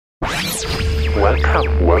Welcome.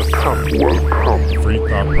 Free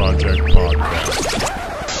Thought Project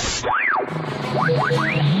Podcast.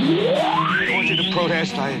 I don't want you to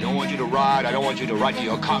protest. I don't want you to riot. I don't want you to write to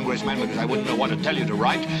your congressman because I wouldn't know what to tell you to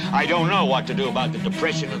write. I don't know what to do about the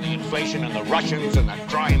depression and the inflation and the Russians and the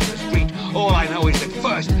crime in the street. All I know is that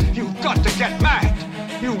first, you've got to get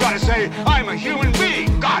mad. You've got to say, I'm a human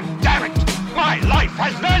being. God damn it. My life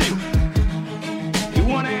has value. You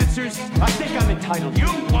want answers? I think I'm entitled. You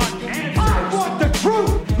want answers? I want the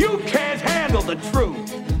truth. You can't handle the truth.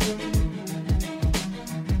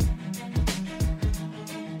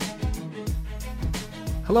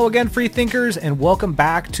 Hello again, free thinkers, and welcome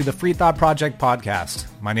back to the Free Thought Project podcast.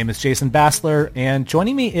 My name is Jason Bassler, and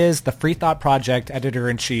joining me is the Free Thought Project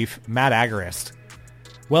editor-in-chief, Matt Agorist.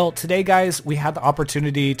 Well, today, guys, we had the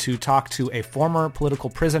opportunity to talk to a former political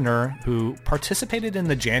prisoner who participated in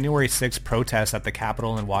the January 6th protests at the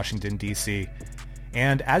Capitol in Washington, D.C.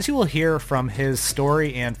 And as you will hear from his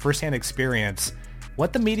story and firsthand experience,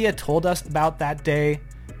 what the media told us about that day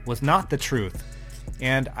was not the truth.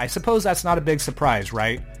 And I suppose that's not a big surprise,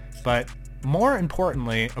 right? But more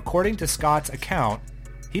importantly, according to Scott's account,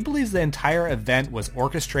 he believes the entire event was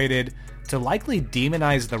orchestrated to likely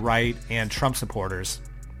demonize the right and Trump supporters.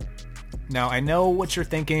 Now, I know what you're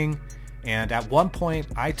thinking, and at one point,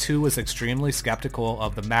 I too was extremely skeptical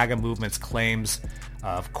of the MAGA movement's claims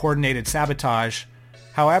of coordinated sabotage.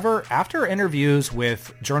 However, after interviews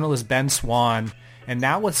with journalist Ben Swan, and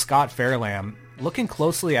now with Scott Fairlamb, looking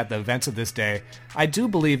closely at the events of this day, I do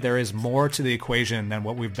believe there is more to the equation than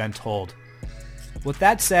what we've been told. With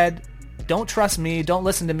that said, don't trust me, don't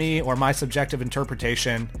listen to me or my subjective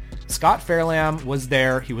interpretation. Scott Fairlamb was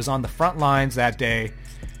there, he was on the front lines that day,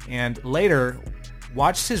 and later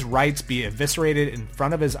watched his rights be eviscerated in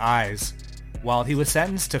front of his eyes while he was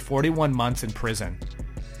sentenced to 41 months in prison.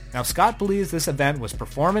 Now, Scott believes this event was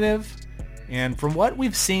performative, and from what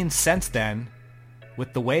we've seen since then,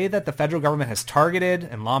 with the way that the federal government has targeted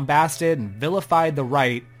and lambasted and vilified the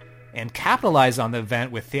right and capitalized on the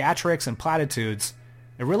event with theatrics and platitudes,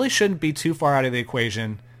 it really shouldn't be too far out of the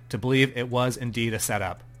equation to believe it was indeed a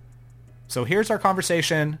setup. So here's our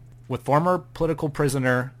conversation with former political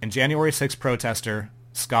prisoner and January 6th protester,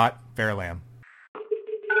 Scott Fairlamb.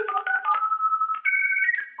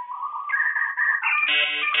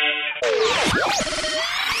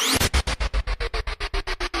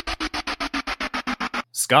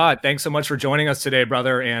 Scott, thanks so much for joining us today,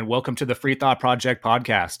 brother, and welcome to the Free Thought Project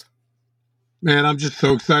podcast. Man, I'm just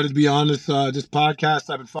so excited to be on this podcast.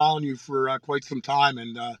 I've been following you for quite some time,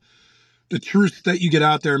 and the truth that you get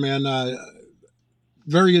out there, man,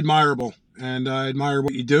 very admirable, and I admire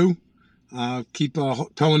what you do. Keep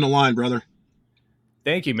towing the line, brother.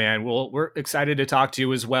 Thank you, man. Well, we're excited to talk to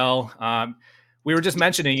you as well. We were just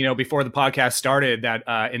mentioning, before the podcast started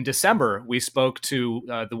that in December, we spoke to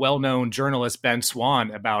the well-known journalist Ben Swan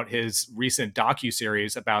about his recent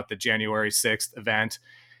docuseries about the January 6th event.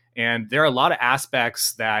 And there are a lot of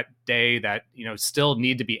aspects that day that, still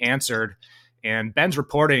need to be answered. And Ben's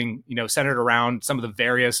reporting, centered around some of the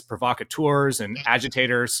various provocateurs and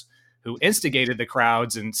agitators who instigated the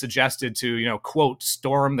crowds and suggested to, quote,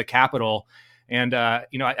 storm the Capitol. And, I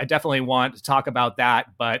definitely want to talk about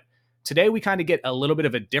that. But today we kind of get a little bit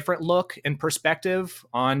of a different look and perspective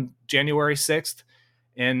on January 6th.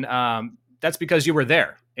 And that's because you were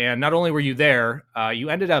there. And not only were you there, you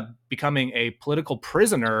ended up becoming a political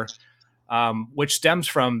prisoner, which stems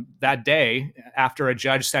from that day after a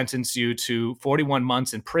judge sentenced you to 41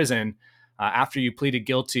 months in prison after you pleaded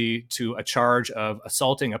guilty to a charge of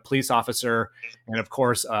assaulting a police officer and, of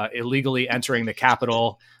course, illegally entering the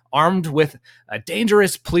Capitol armed with a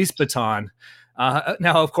dangerous police baton.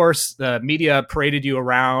 Now, of course, the media paraded you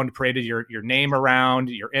around, paraded your name around,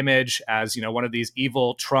 your image as, one of these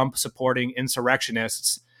evil Trump-supporting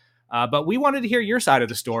insurrectionists. But we wanted to hear your side of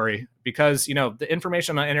the story because, the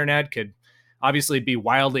information on the internet could obviously be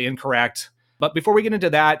wildly incorrect. But before we get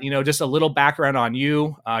into that, just a little background on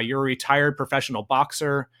you. You're a retired professional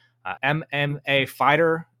boxer, MMA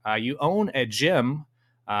fighter. You own a gym,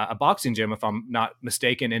 a boxing gym, if I'm not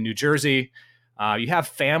mistaken, in New Jersey. You have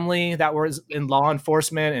family that was in law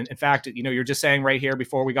enforcement. And in fact, you're just saying right here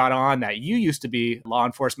before we got on that you used to be law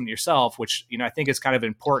enforcement yourself, which, I think is kind of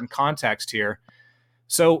important context here.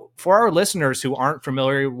 So for our listeners who aren't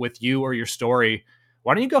familiar with you or your story,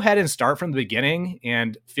 why don't you go ahead and start from the beginning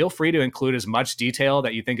and feel free to include as much detail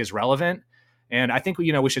that you think is relevant. And I think,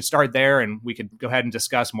 we should start there and we could go ahead and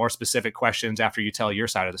discuss more specific questions after you tell your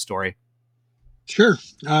side of the story. Sure.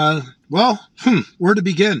 Where to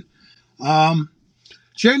begin?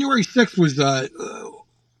 January 6th was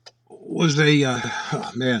was a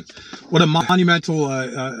oh man, what a monumental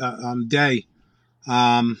day.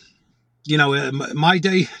 My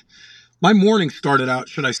day, my morning started out,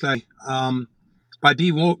 should I say, by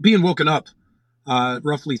being woken up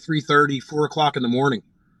roughly 3:30, 4 o'clock in the morning,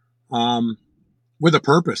 with a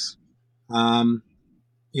purpose. And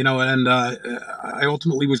I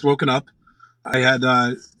ultimately was woken up. I had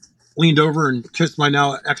leaned over and kissed my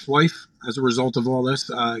now ex-wife as a result of all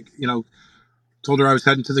this. Told her I was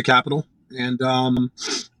heading to the Capitol, and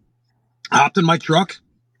hopped in my truck,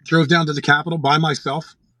 drove down to the Capitol by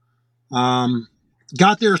myself.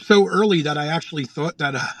 Got there so early that I actually thought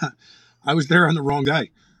that I was there on the wrong day,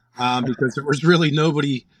 because there was really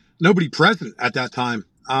nobody present at that time.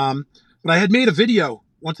 But I had made a video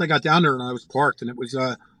once I got down there and I was parked, and it was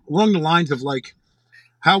along the lines of like,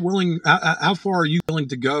 how far are you willing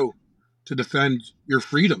to go to defend your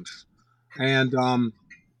freedoms? And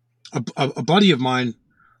a buddy of mine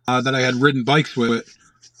that I had ridden bikes with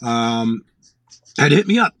had hit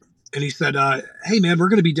me up, and he said, "Hey man, we're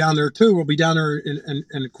going to be down there too. We'll be down there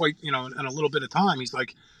in quite in a little bit of time." He's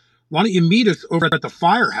like, "Why don't you meet us over at the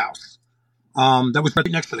firehouse that was right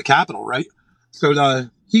next to the Capitol, right?" So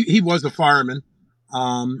he was a fireman.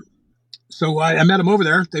 So I met him over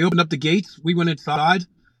there. They opened up the gates. We went inside,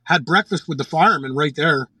 had breakfast with the firemen right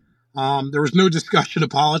there. There was no discussion of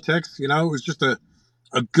politics. It was just a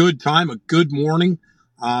good time, a good morning.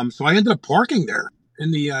 So I ended up parking there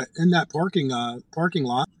in that parking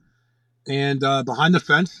lot, and behind the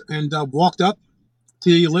fence, and walked up to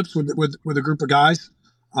the ellipse with a group of guys,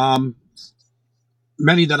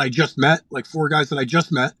 many that I just met, like 4 guys that I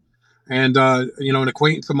just met, and an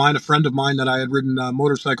acquaintance of mine, a friend of mine that I had ridden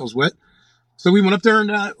motorcycles with. So we went up there,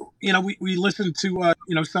 and we listened to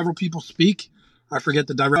several people speak. I forget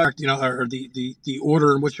the direct or the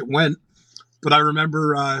order in which it went, but I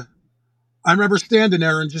remember standing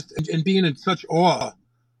there and being in such awe.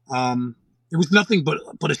 It was nothing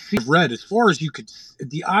but a sea of red. As far as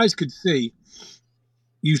the eyes could see,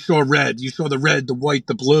 you saw red. You saw the red, the white,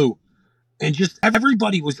 the blue, and just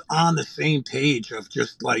everybody was on the same page of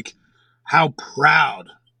just like how proud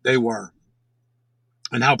they were,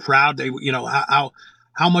 and how proud they,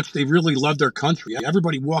 how much they really loved their country.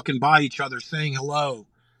 Everybody walking by each other, saying hello,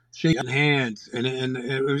 shaking hands, and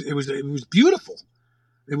it was beautiful.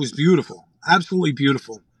 It was beautiful, absolutely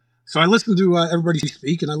beautiful. So I listened to everybody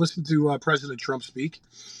speak, and I listened to President Trump speak,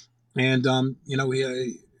 and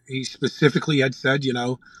he specifically had said,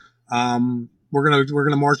 we're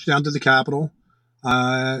gonna march down to the Capitol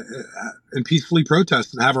and peacefully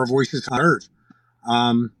protest and have our voices heard.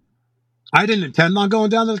 I didn't intend on going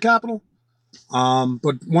down to the Capitol,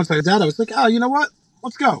 but once I did that, I was like, oh, you know what?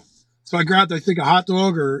 Let's go. So I grabbed, I think, a hot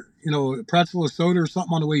dog or a pretzel or soda or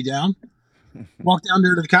something on the way down. Walked down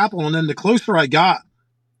there to the Capitol, and then the closer I got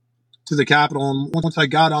to the Capitol, and once I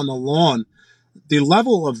got on the lawn, the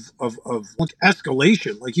level of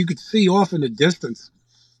escalation, like you could see off in the distance,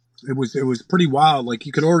 it was pretty wild. Like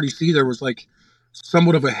you could already see there was like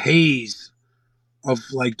somewhat of a haze of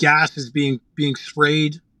like gases being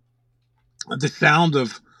sprayed, the sound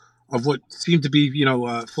of what seemed to be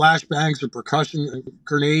flashbangs or percussion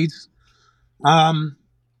grenades, and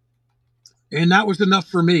that was enough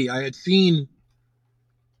for me. I had seen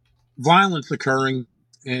violence occurring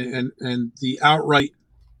and the outright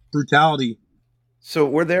brutality. So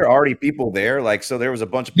were there already people there? Like, so there was a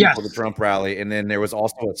bunch of people Yes. at the Trump rally, and then there was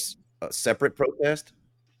also a separate protest?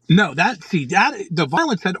 No, the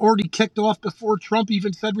violence had already kicked off before Trump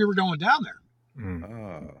even said we were going down there.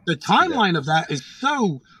 Oh, The timeline of that is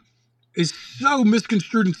so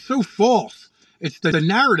misconstrued and so false. It's the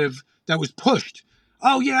narrative that was pushed.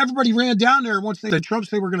 Oh yeah, everybody ran down there once Trump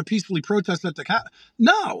said we're going to peacefully protest at the Capitol.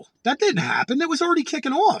 No, that didn't happen. It was already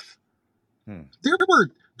kicking off.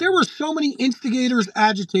 There were so many instigators,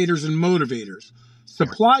 agitators, and motivators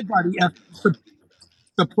supplied by the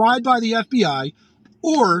FBI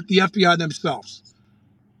or the FBI themselves.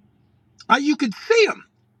 You could see them.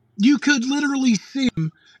 You could literally see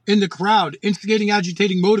them in the crowd, instigating,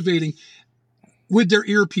 agitating, motivating, with their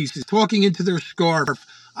earpieces, talking into their scarf.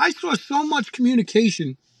 I saw so much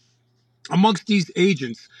communication amongst these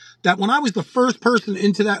agents that when I was the first person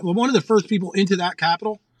into that, one of the first people into that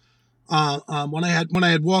Capitol, when I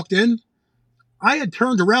had walked in, I had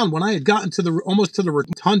turned around when I had gotten to almost to the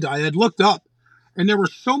rotunda. I had looked up, and there were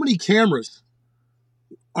so many cameras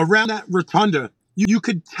around that rotunda. You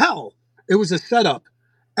could tell it was a setup.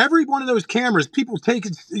 Every one of those cameras, people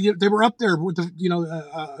taking, they were up there with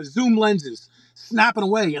the zoom lenses, snapping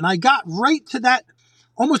away. And I got right to that,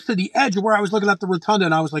 almost to the edge of where I was looking at the rotunda,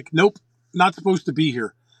 and I was like, nope, not supposed to be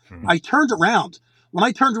here. I turned around. When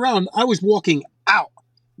I turned around, I was walking out,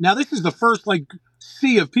 Now this is the first like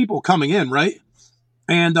sea of people coming in, right?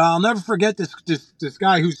 And I'll never forget this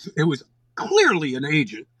guy who was clearly an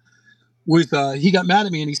agent. He got mad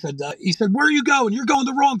at me and he said, "Where are you going? You're going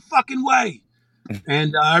the wrong fucking way."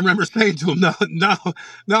 And I remember saying to him,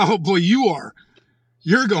 "No, boy,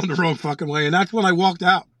 you're going the wrong fucking way." And that's when I walked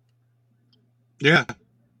out. Yeah,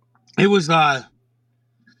 it was nuts.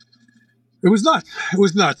 It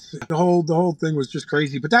was nuts. The whole thing was just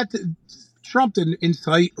crazy. But Trump didn't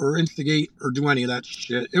incite or instigate or do any of that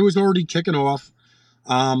shit. It was already kicking off.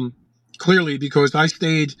 Clearly, because I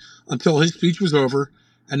stayed until his speech was over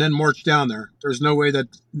and then marched down there. There's no way that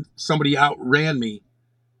somebody outran me,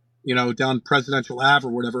 down Presidential Ave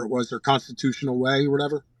or whatever it was, or Constitutional Way or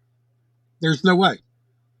whatever. There's no way.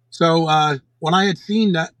 So when I had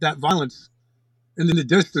seen that violence in the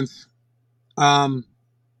distance, I'm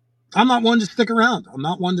not one to stick around. I'm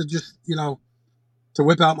not one to just, to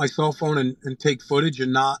whip out my cell phone and take footage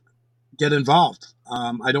and not get involved.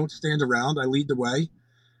 I don't stand around. I lead the way.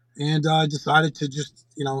 And I decided to just,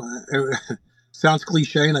 it sounds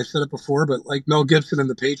cliche and I've said it before, but like Mel Gibson in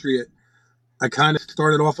The Patriot, I kind of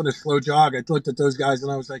started off on a slow jog. I looked at those guys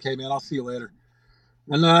and I was like, "Hey, man, I'll see you later."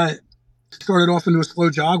 And I started off into a slow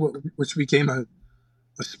jog, which became a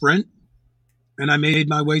sprint. And I made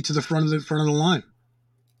my way to the front of the line.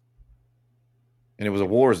 And it was a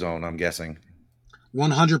war zone, I'm guessing.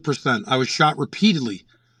 100%. I was shot repeatedly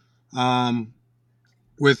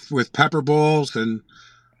with pepper balls and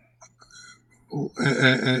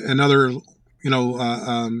other,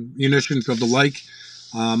 munitions of the like.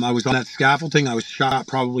 I was on that scaffolding. I was shot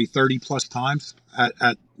probably 30 plus times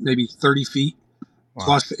at maybe 30 feet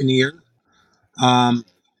plus in the air.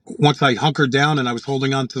 Once I hunkered down and I was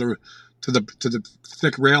holding on to the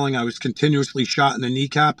thick railing, I was continuously shot in the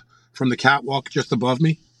kneecap from the catwalk just above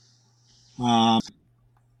me.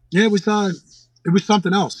 It was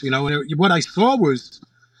something else, And what I saw was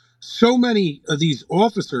so many of these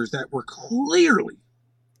officers that were clearly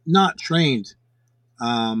not trained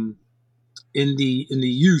in the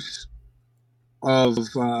use of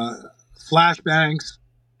flashbangs,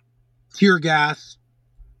 tear gas,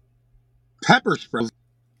 pepper spray.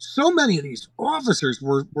 So many of these officers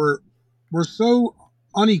were so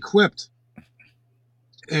unequipped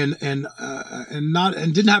and didn't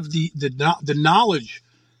have the knowledge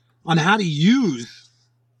on how to use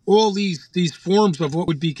all these forms of what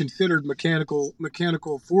would be considered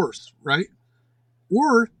mechanical force, right?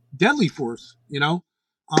 Or deadly force,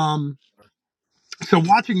 So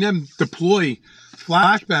watching them deploy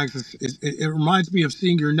flashbangs, it reminds me of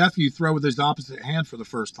seeing your nephew throw with his opposite hand for the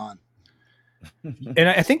first time. And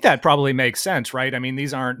I think that probably makes sense, right? I mean,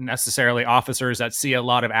 these aren't necessarily officers that see a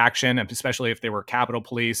lot of action, especially if they were Capitol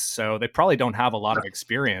Police. So they probably don't have a lot of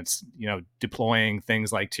experience, deploying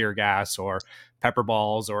things like tear gas or pepper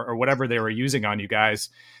balls or whatever they were using on you guys.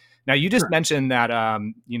 Now, you just mentioned that,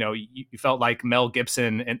 you felt like Mel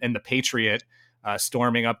Gibson and The Patriot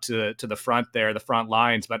storming up to the front there, the front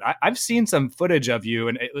lines. But I've seen some footage of you,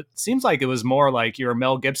 and it seems like it was more like you were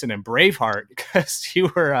Mel Gibson in Braveheart, because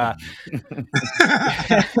you were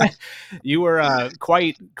you were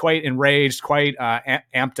quite enraged, quite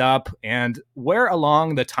amped up. And where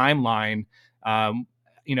along the timeline,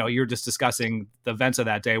 you're just discussing the events of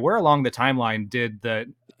that day, where along the timeline did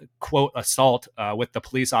the quote assault with the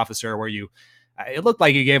police officer where it looked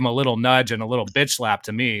like you gave him a little nudge and a little bitch slap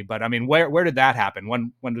to me, but I mean, where did that happen?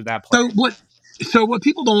 When did that play? So what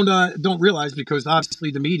people don't realize, because obviously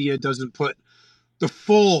the media doesn't put the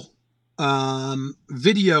full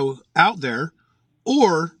video out there,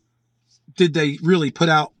 or did they really put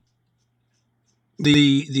out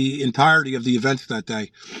the entirety of the events that day?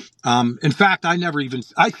 In fact, I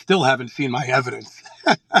still haven't seen my evidence.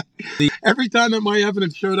 Every time that my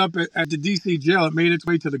evidence showed up at the DC jail, it made its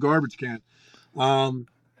way to the garbage can.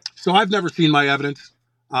 So I've never seen my evidence.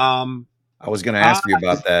 I was going to ask you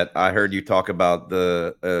about that. I heard you talk about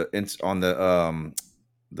the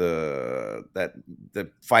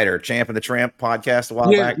fighter Champ and the Tramp podcast a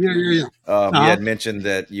while back. Yeah. You had mentioned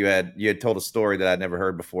that you had told a story that I'd never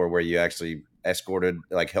heard before, where you actually escorted,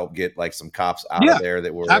 helped get some cops out of there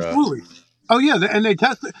that were absolutely. Oh yeah, and they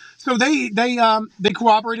tested. So they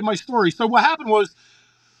corroborated my story. So what happened was,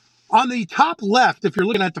 on the top left, if you're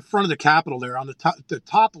looking at the front of the Capitol there, on the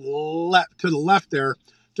top left, to the left there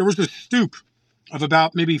was a stoop of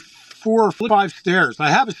about maybe 4 or 5 stairs. I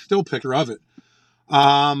have a still picture of it.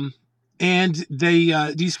 And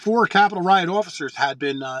these 4 Capitol riot officers had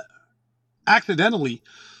been accidentally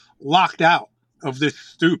locked out of this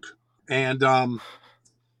stoop, and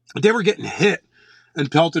they were getting hit and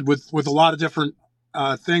pelted with a lot of different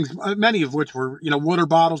things, many of which were water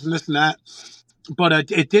bottles and this and that.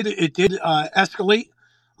 but it did escalate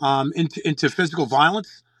into physical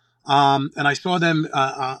violence, and I saw them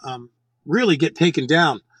really get taken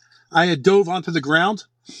down. I had dove onto the ground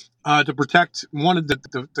to protect one of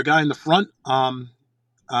the guy in the front.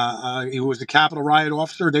 He was a Capitol riot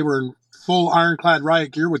officer. They were in full ironclad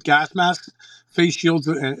riot gear with gas masks, face shields,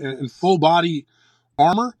 and full body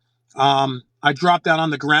armor. I dropped down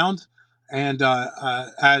on the ground, and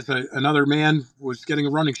as another man was getting a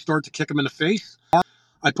running start to kick him in the face,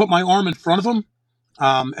 I put my arm in front of him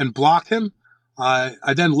and blocked him.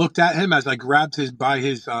 I then looked at him as I grabbed his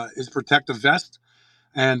protective vest,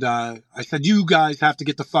 and I said, "You guys have to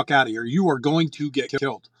get the fuck out of here. You are going to get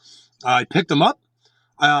killed." I picked them up.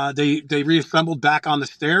 They reassembled back on the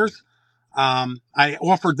stairs. I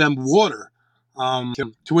offered them water,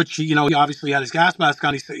 to which he obviously had his gas mask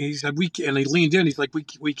on. He said we can, and he leaned in. He's like,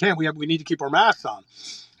 we can't. We need to keep our masks on.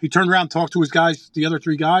 He turned around, talked to his guys, the other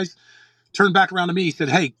three guys, turned back around to me. He said,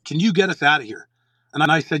 "Hey, can you get us out of here?" And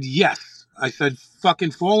I said, "Yes." I said,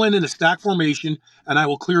 "Fucking fall in a stack formation, and I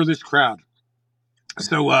will clear this crowd."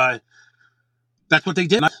 So that's what they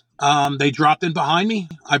did. They dropped in behind me.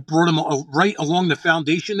 I brought them right along the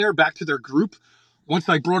foundation there, back to their group. Once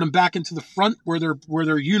I brought them back into the front where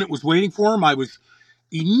their unit was waiting for them, I was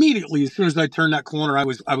immediately, as soon as I turned that corner, I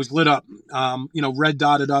was lit up. Red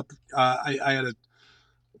dotted up. I had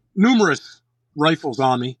numerous rifles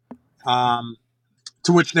on me.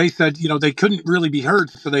 To which they said, they couldn't really be heard,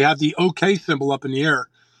 so they have the OK symbol up in the air,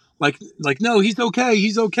 like no, he's okay,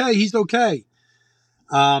 he's okay, he's okay.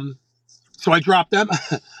 So I dropped them,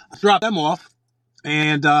 off,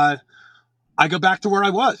 and I go back to where I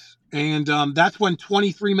was, and that's when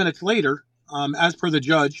 23 minutes later, as per the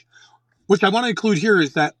judge, which I want to include here,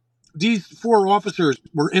 is that these 4 officers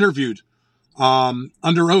were interviewed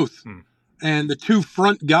under oath, and the 2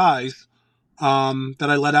 front guys that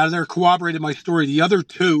I let out of there corroborated my story. The other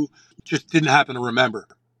 2 just didn't happen to remember,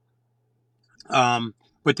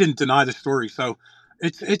 but didn't deny the story. So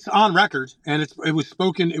it's on record, and it was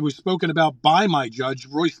spoken about by my judge,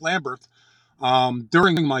 Royce Lamberth,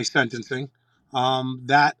 during my sentencing,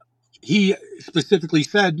 that he specifically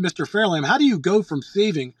said, "Mr. Fairlamb, how do you go from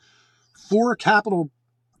saving 4 Capitol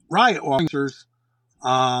riot officers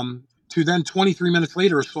to then 23 minutes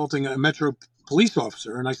later assaulting a Metro police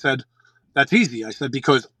officer?" And I said, "That's easy." I said,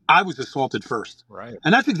 "Because I was assaulted first." Right.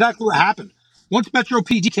 And that's exactly what happened. Once Metro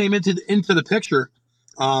PD came into the picture,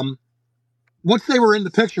 once they were in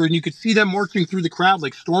the picture and you could see them marching through the crowd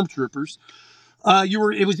like stormtroopers,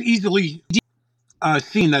 it was easily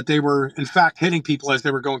seen that they were in fact hitting people as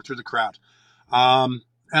they were going through the crowd. And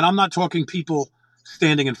I'm not talking people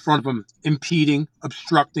standing in front of them, impeding,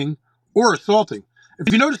 obstructing, or assaulting.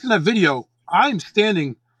 If you notice in that video, I'm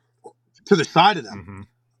standing to the side of them. Mm-hmm.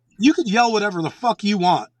 You could yell whatever the fuck you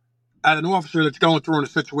want at an officer that's going through in a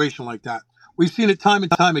situation like that. We've seen it time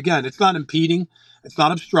and time again. It's not impeding, it's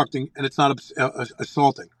not obstructing, and it's not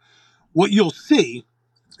assaulting. What you'll see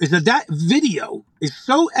is that video is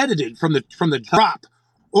so edited from the drop.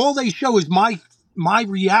 All they show is my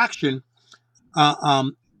reaction,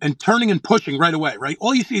 and turning and pushing right away. Right,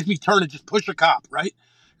 all you see is me turn and just push a cop. Right,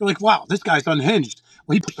 you're like, wow, this guy's unhinged.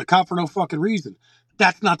 Well, he pushed the cop for no fucking reason.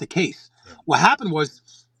 That's not the case. What happened was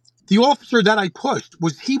the officer that I pushed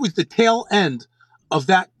was the tail end of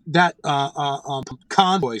that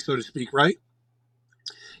convoy, so to speak. Right,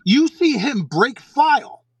 you see him break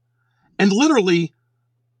file and literally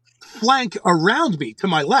flank around me to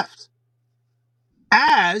my left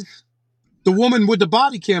as the woman with the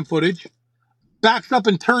body cam footage backs up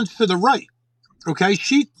and turns to the right. Okay,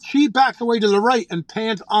 she backs away to the right and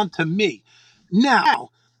pans onto me. Now,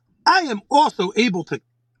 I am also able to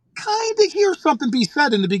kind of hear something be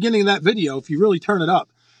said in the beginning of that video if you really turn it up.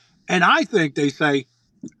 And I think they say,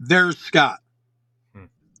 "There's Scott."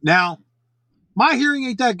 Now, my hearing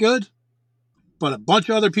ain't that good, but a bunch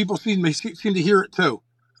of other people seem to hear it too.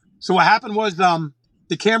 So what happened was,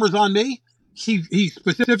 the camera's on me. He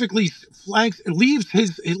specifically leaves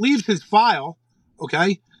his file,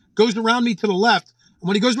 okay, goes around me to the left. And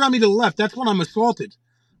when he goes around me to the left, that's when I'm assaulted.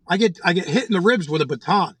 I get hit in the ribs with a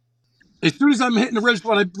baton. As soon as I'm hitting the ribs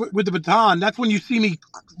with the baton, that's when you see me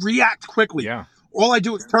react quickly. Yeah. All I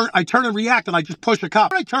do is turn and react, and I just push a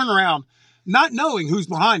cop. I turn around, not knowing who's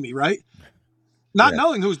behind me, right? Not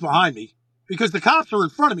knowing who's behind me, because the cops are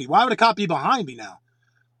in front of me. Why would a cop be behind me now?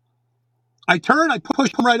 I turn, I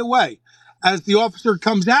push him right away. As the officer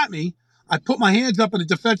comes at me, I put my hands up in a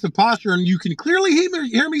defensive posture, and you can clearly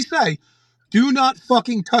hear me say, "Do not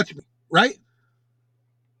fucking touch me," right?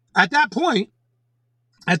 At that point,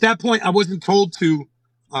 I wasn't told to,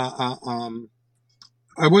 I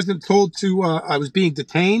was being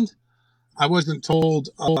detained. I wasn't told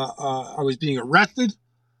I was being arrested.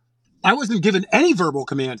 I wasn't given any verbal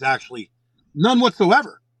commands, actually. None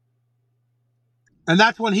whatsoever. And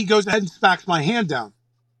that's when he goes ahead and smacks my hand down.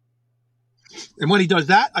 And when he does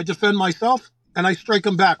that, I defend myself, and I strike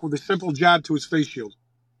him back with a simple jab to his face shield.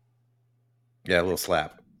 Yeah, a little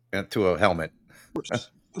slap to a helmet.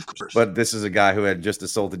 Of course. But this is a guy who had just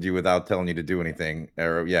assaulted you without telling you to do anything,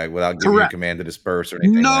 or without giving you a command to disperse or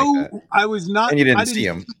anything like that. I was not. And you didn't see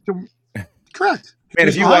him. Correct. Man,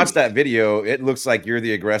 if you watch that video, it looks like you're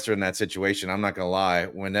the aggressor in that situation. I'm not gonna lie.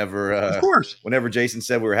 Of course. Whenever Jason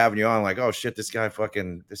said we were having you on, I'm like, oh shit, this guy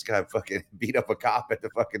fucking beat up a cop at the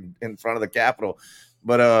fucking in front of the Capitol.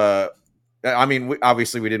 But I mean,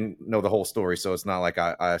 obviously we didn't know the whole story, so it's not like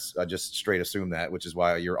I just straight assumed that, which is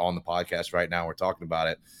why you're on the podcast right now. We're talking about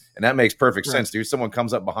it, and that makes perfect sense, dude. Someone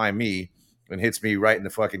comes up behind me and hits me right in the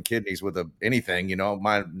fucking kidneys with anything,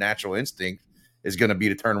 my natural instinct is going to be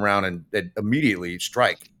to turn around and immediately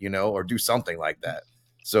strike, or do something like that.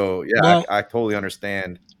 So yeah, well, I totally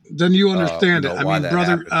understand. Then you understand it. I mean,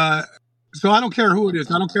 brother. So I don't care who it is.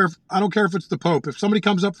 I don't care if it's the Pope. If somebody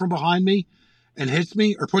comes up from behind me and hits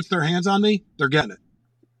me or puts their hands on me, they're getting it.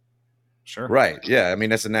 Sure. Right. Yeah. I mean,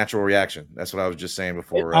 that's a natural reaction. That's what I was just saying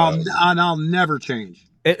before. And I'll never change.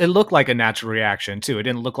 It looked like a natural reaction too. It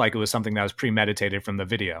didn't look like it was something that was premeditated from the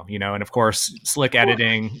video, and of course, slick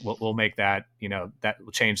editing will make that, that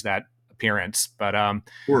will change that appearance. But, of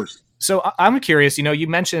course. So I'm curious, you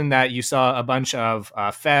mentioned that you saw a bunch of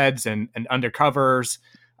feds and undercovers.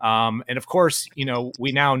 And of course,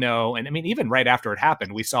 we now know, and I mean, even right after it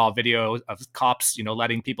happened, we saw a video of cops,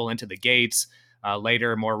 letting people into the gates.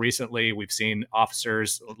 Later, more recently, we've seen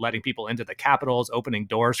officers letting people into the Capitols, opening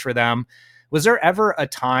doors for them. Was there ever a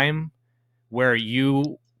time where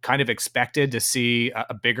you kind of expected to see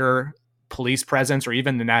a bigger police presence or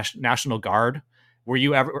even the National Guard? Were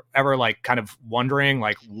you ever like kind of wondering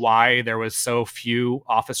like why there was so few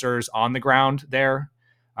officers on the ground there,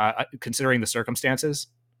 considering the circumstances?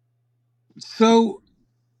 So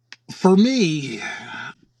for me,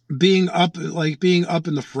 being up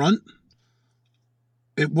in the front,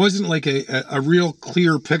 it wasn't like a real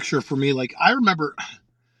clear picture for me. Like I remember,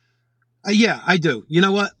 yeah, I do. You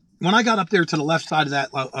know what? When I got up there to the left side of that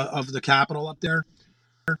of the Capitol up there,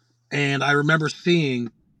 and I remember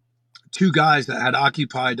seeing two guys that had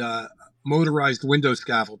occupied motorized window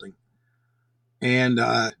scaffolding, and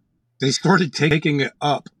they started taking it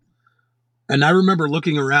up. And I remember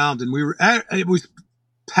looking around, and it was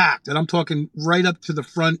packed, and I'm talking right up to the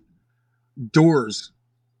front doors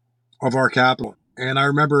of our Capitol. And I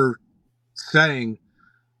remember saying,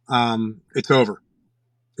 "It's over.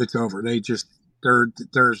 It's over.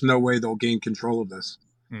 There's no way they'll gain control of this."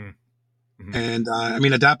 Mm-hmm. And I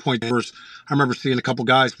mean, at that point, I remember seeing a couple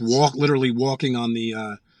guys literally walking on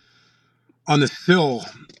the sills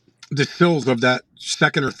of that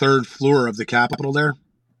second or third floor of the Capitol there,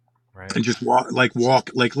 right. And just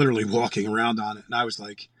literally walking around on it. And I was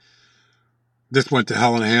like, this went to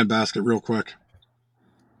hell in a handbasket real quick.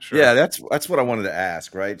 Sure. Yeah, that's what I wanted to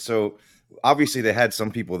ask, right? So obviously they had some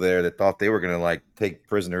people there that thought they were going to like take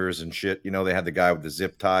prisoners and shit. They had the guy with the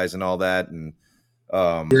zip ties and all that. And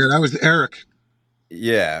yeah, that was Eric.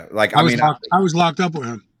 Yeah. Like, I was locked up with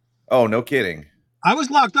him. Oh, no kidding. I was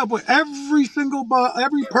locked up with every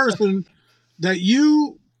person that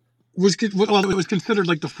it was considered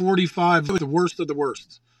like the 45, the worst of the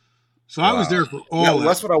worst. So I was there for all. Yeah,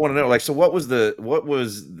 that's what I want to know. Like, so what was the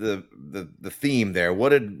theme there? What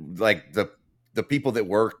did like the people that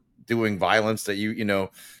were doing violence that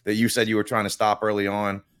that you said you were trying to stop early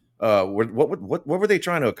on? What were they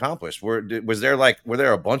trying to accomplish? Were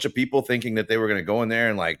there a bunch of people thinking that they were going to go in there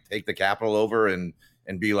and like take the Capitol over and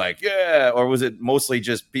be like, yeah, or was it mostly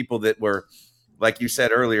just people that were, like you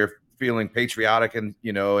said earlier, feeling patriotic and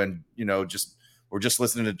just were just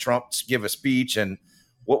listening to Trump give a speech? And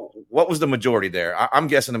what was the majority there? I'm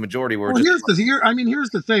guessing the majority were. Well, here's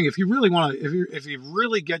the thing. If you really want to, if you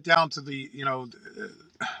really get down to the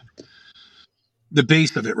the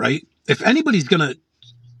base of it, right? If anybody's going to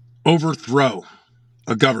overthrow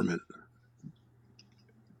a government,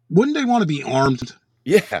 wouldn't they want to be armed?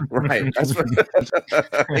 Yeah, right. That's what,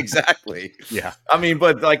 exactly. Yeah. I mean,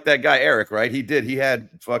 but like that guy Eric, right? He had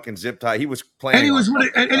fucking zip tie. He was playing, and he was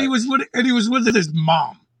with his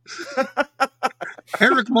mom.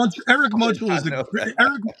 Eric Munchel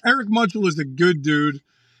is a good dude.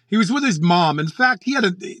 He was with his mom. In fact, he had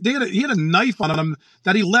a knife on him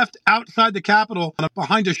that he left outside the Capitol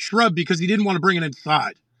behind a shrub because he didn't want to bring it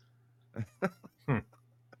inside.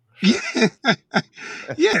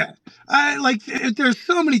 Yeah. There's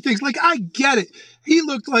so many things. Like, I get it. He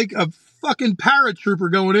looked like a fucking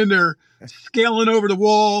paratrooper going in there scaling over the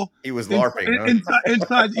wall. He was LARPing.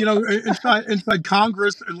 Inside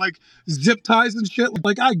Congress, and like zip ties and shit.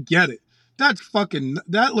 Like, I get it. That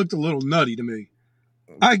looked a little nutty to me.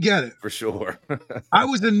 I get it. For sure. I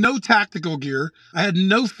was in no tactical gear. I had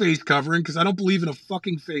no face covering because I don't believe in a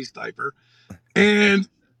fucking face diaper. And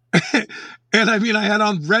I mean, I had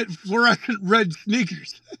on fluorescent red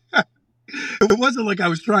sneakers. It wasn't like I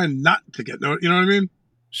was trying not to get no, you know what I mean?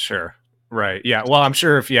 Sure. Right. Yeah. Well, I'm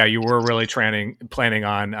sure if you were really planning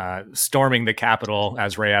on storming the Capitol,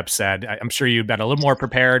 as Rayab said, I'm sure you'd been a little more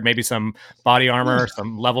prepared. Maybe some body armor,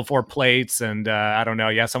 some level 4 plates, and I don't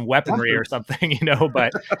know, some weaponry or something.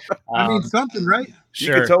 But I mean, something, right?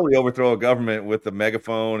 Sure. You could totally overthrow a government with a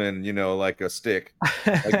megaphone and like a stick.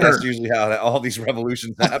 Like that's usually how all these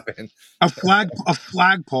revolutions happen. A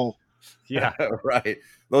flagpole. Yeah. Right.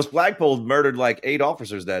 Those flagpoles murdered like 8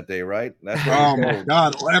 officers that day, right? That's my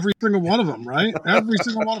God. Every single one of them, right? Every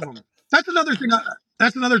single one of them. That's another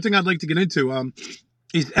thing I'd like to get into.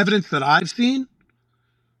 Is evidence that I've seen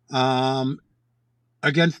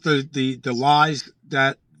against the lies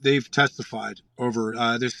that they've testified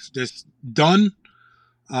over. This Dunn,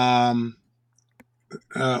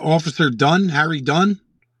 Officer Dunn, Harry Dunn.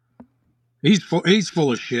 He's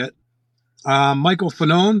full of shit. Michael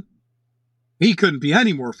Fanone. He couldn't be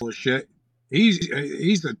any more full of shit.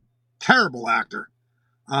 He's a terrible actor.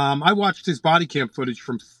 I watched his body cam footage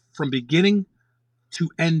from beginning to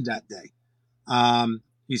end that day.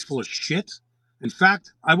 He's full of shit. In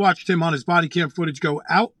fact, I watched him on his body cam footage go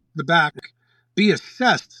out the back, be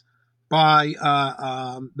assessed by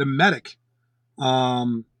the medic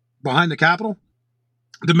behind the Capitol.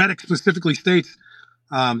 The medic specifically states,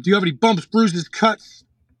 do you have any bumps, bruises, cuts?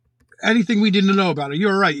 Anything we didn't know about? Are you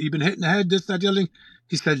all right? You've been hit in the head, this, that, the other thing?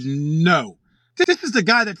 He said, no. This is the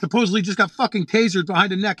guy that supposedly just got fucking tasered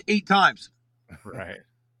behind the neck 8 times. Right.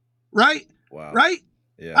 Right? Wow. Right?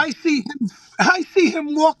 Yeah. I see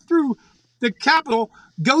him walk through the Capitol,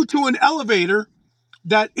 go to an elevator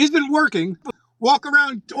that isn't working, walk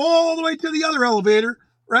around all the way to the other elevator,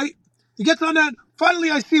 right? He gets on that. Finally,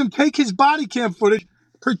 I see him take his body cam footage,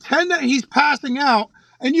 pretend that he's passing out,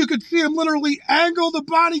 and you could see him literally angle the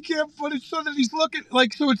body cam footage so that he's looking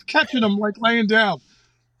like, so it's catching him like laying down.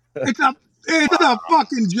 It's a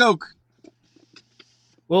fucking joke.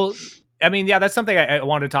 Well, I mean, yeah, that's something I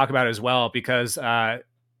wanted to talk about as well, because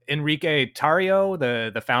Enrique Tarrio,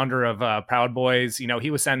 the founder of Proud Boys,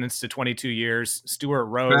 he was sentenced to 22 years. Stuart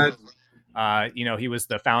Rhodes, he was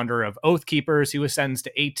the founder of Oath Keepers. He was sentenced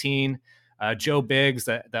to 18. Joe Biggs,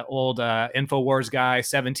 the old InfoWars guy,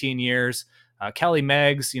 17 years. Kelly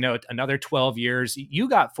Meggs, another 12 years. You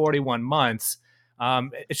got 41 months.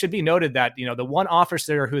 It should be noted that, the one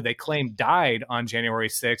officer who they claimed died on January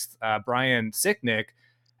 6th, Brian Sicknick,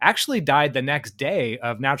 actually died the next day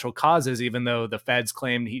of natural causes, even though the feds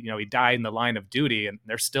claimed he died in the line of duty, and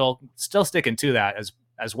they're still sticking to that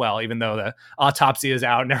as well, even though the autopsy is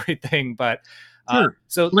out and everything. But sure.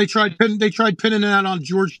 So they tried pinning that on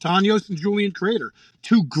George Tanios and Julian Crater,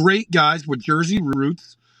 2 great guys with Jersey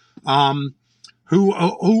roots, who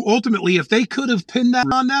ultimately, if they could have pinned that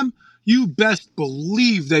on them, you best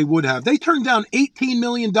believe they would have. They turned down $18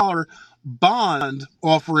 million bond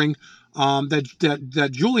offering that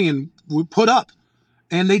Julian would put up,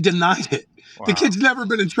 and they denied it. Wow. The kid's never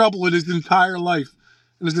been in trouble in his entire life.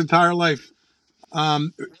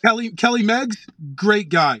 Kelly Meggs, great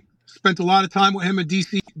guy. Spent a lot of time with him in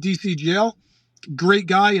DC jail. Great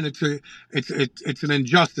guy, and it's an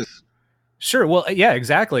injustice. Sure. Well, yeah,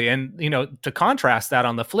 exactly. And, to contrast that,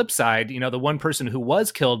 on the flip side, the one person who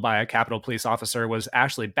was killed by a Capitol Police officer was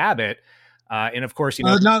Ashley Babbitt. And of course,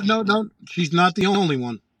 no, she's not the only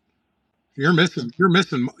one. You're missing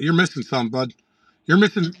some, bud. You're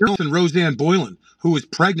missing Roseanne Boylan, who was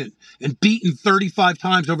pregnant and beaten 35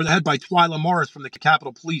 times over the head by Twyla Morris from the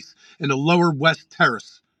Capitol Police in the Lower West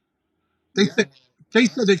Terrace. They said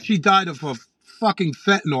that she died of a fucking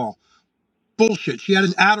fentanyl. Bullshit. She had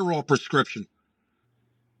an Adderall prescription.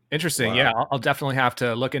 Interesting. Wow. Yeah, I'll definitely have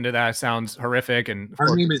to look into that. It sounds horrific. And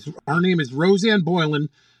her name is Roseanne Boylan.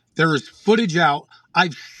 There is footage out.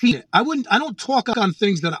 I've seen it. I don't talk on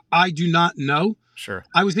things that I do not know. Sure.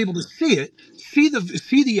 I was able to see it, see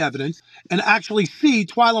the evidence, and actually see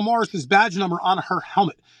Twyla Morris's badge number on her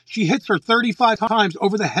helmet. She hits her 35 times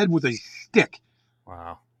over the head with a stick.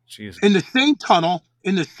 Wow. Jesus. In the same tunnel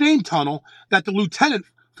that the lieutenant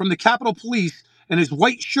from the Capitol Police in his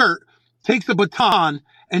white shirt takes a baton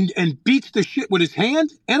and beats the shit with his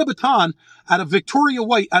hand and a baton out of Victoria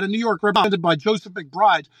White out of New York, represented by Joseph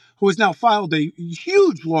McBride, who has now filed a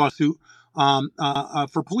huge lawsuit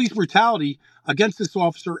for police brutality against this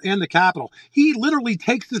officer and the Capitol. He literally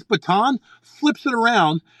takes this baton, flips it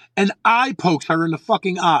around, and eye pokes her in the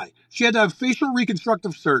fucking eye. She had to have facial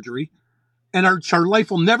reconstructive surgery, and her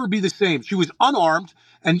life will never be the same. She was unarmed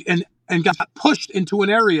and got pushed into an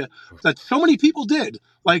area that so many people did,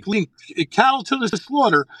 like leading cattle to the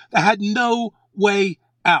slaughter, that had no way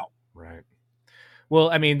out. Right. Well,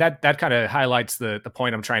 I mean, that kind of highlights the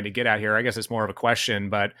point I'm trying to get at here. I guess it's more of a question,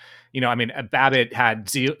 but, I mean, Babbitt had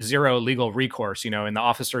zero legal recourse, and the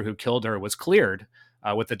officer who killed her was cleared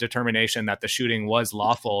with the determination that the shooting was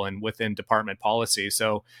lawful and within department policy.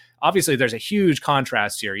 So obviously there's a huge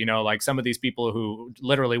contrast here, like some of these people who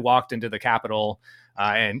literally walked into the Capitol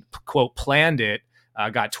and, quote, planned it,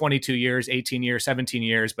 got 22 years, 18 years, 17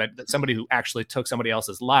 years, but somebody who actually took somebody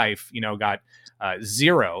else's life, got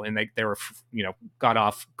 0, and they were, got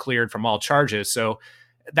off cleared from all charges. So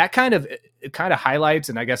that kind of highlights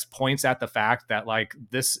and I guess points at the fact that like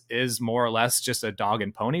this is more or less just a dog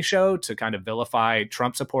and pony show to kind of vilify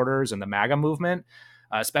Trump supporters and the MAGA movement,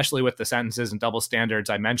 especially with the sentences and double standards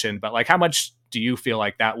I mentioned. But like, how much do you feel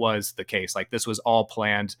like that was the case? Like this was all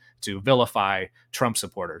planned to vilify Trump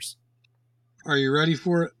supporters? Are you ready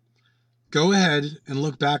for it? Go ahead and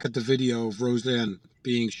look back at the video of Roseanne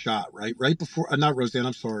being shot, right before, not Roseanne,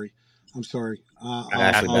 I'm sorry.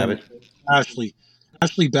 Ashley Babbitt.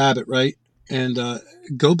 Ashley Babbitt, right? And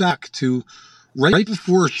go back to right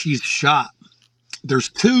before she's shot. There's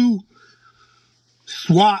 2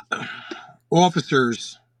 SWAT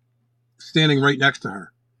officers standing right next to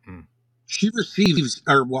her.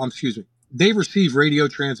 They receive radio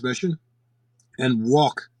transmission and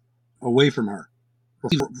walk away from her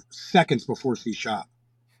seconds before she's shot.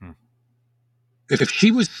 If she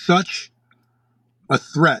was such a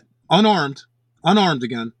threat, unarmed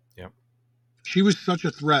again, she was such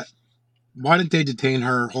a threat, why didn't they detain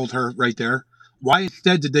her, hold her right there? Why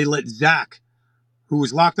instead did they let Zach, who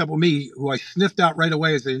was locked up with me, who I sniffed out right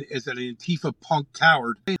away as an Antifa punk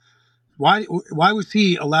coward, why was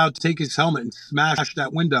he allowed to take his helmet and smash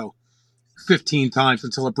that window 15 times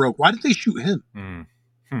until it broke? Why did they shoot him?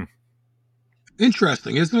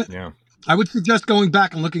 Interesting, isn't it? Yeah. I would suggest going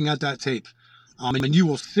back and looking at that tape. And you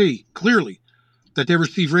will see clearly that they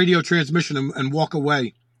receive radio transmission and walk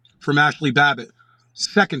away from Ashley Babbitt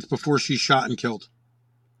seconds before she's shot and killed.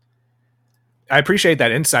 I appreciate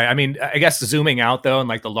that insight. I mean, I guess zooming out though, and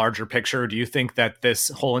like the larger picture, do you think that this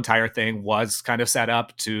whole entire thing was kind of set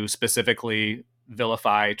up to specifically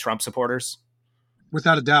vilify Trump supporters?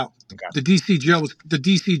 Without a doubt. Okay. The DC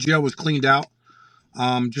jail was cleaned out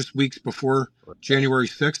just weeks before January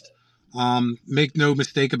 6th. Make no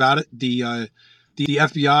mistake about it. The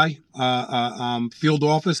FBI field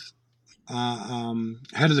office,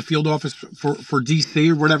 head of the field office for DC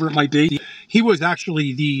or whatever it might be, he was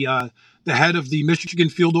actually the head of the Michigan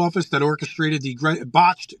field office that orchestrated the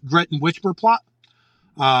botched Gretchen Whitmer plot.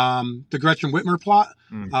 The Gretchen Whitmer plot,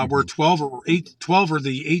 where 12 or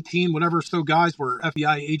the 18, whatever so guys were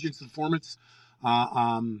FBI agents, informants.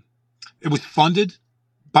 It was funded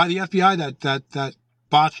by the FBI, that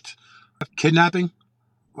botched kidnapping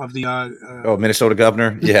of the Minnesota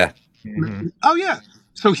governor. Yeah. Oh yeah.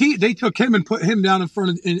 So they took him and put him down in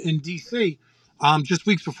front of in DC just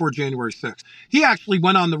weeks before January 6th. He actually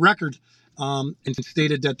went on the record and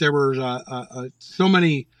stated that there were so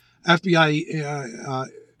many FBI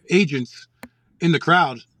agents in the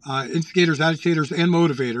crowd, instigators, agitators, and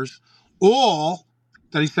motivators, all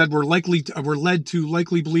that he said were led to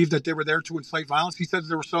likely believe that they were there to incite violence. He said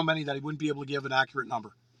there were so many that he wouldn't be able to give an accurate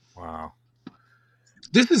number. Wow.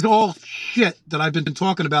 This is all shit that I've been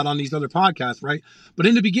talking about on these other podcasts, right? But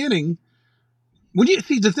in the beginning,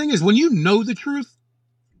 the thing is, when you know the truth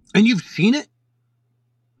and you've seen it,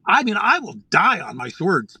 I mean, I will die on my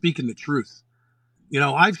sword speaking the truth.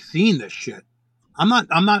 I've seen this shit. I'm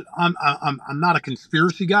not a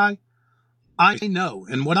conspiracy guy. I know,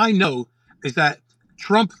 and what I know is that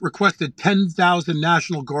Trump requested 10,000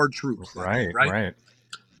 National Guard troops. Right.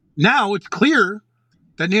 Now it's clear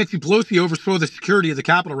that Nancy Pelosi oversaw the security of the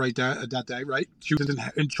Capitol that day, right? She was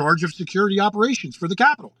in charge of security operations for the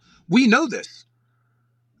Capitol. We know this.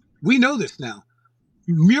 We know this now.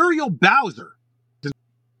 Muriel Bowser,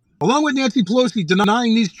 along with Nancy Pelosi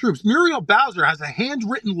denying these troops, Muriel Bowser has a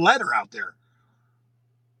handwritten letter out there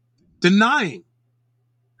denying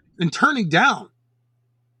and turning down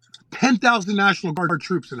 10,000 National Guard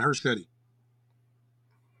troops in her city.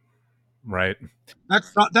 Right.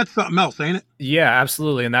 That's something else, ain't it? Yeah,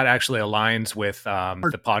 absolutely. And that actually aligns with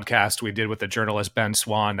the podcast we did with the journalist Ben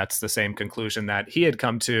Swan. That's the same conclusion that he had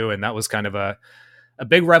come to. And that was kind of a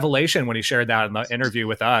big revelation when he shared that in the interview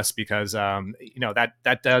with us, because,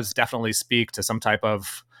 that does definitely speak to some type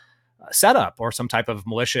of setup or some type of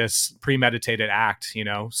malicious premeditated act,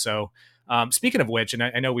 So speaking of which, and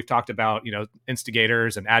I know we've talked about,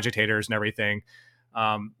 instigators and agitators and everything,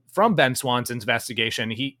 from Ben Swanson's investigation,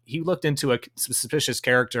 he looked into a suspicious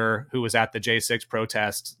character who was at the J6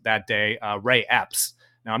 protest that day, Ray Epps.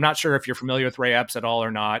 Now, I'm not sure if you're familiar with Ray Epps at all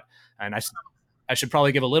or not, and I should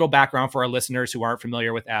probably give a little background for our listeners who aren't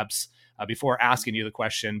familiar with Epps before asking you the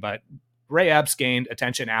question, but Ray Epps gained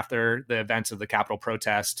attention after the events of the Capitol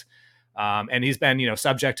protest. And he's been,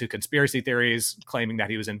 subject to conspiracy theories claiming that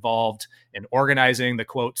he was involved in organizing the,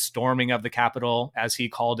 quote, storming of the Capitol, as he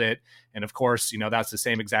called it. And of course, that's the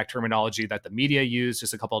same exact terminology that the media used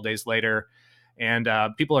just a couple of days later. And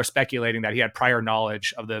people are speculating that he had prior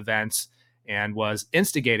knowledge of the events and was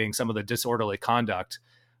instigating some of the disorderly conduct.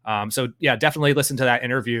 So yeah, definitely listen to that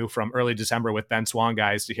interview from early December with Ben Swan,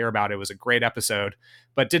 guys, to hear about it. It was a great episode.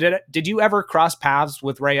 But did you ever cross paths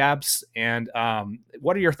with Ray Epps? And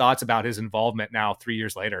what are your thoughts about his involvement now 3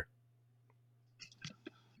 years later?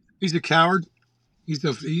 He's a coward. He's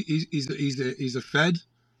a Fed.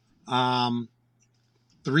 The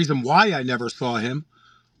reason why I never saw him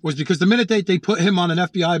was because the minute they put him on an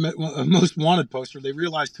FBI most wanted poster, they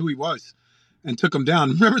realized who he was and took him down.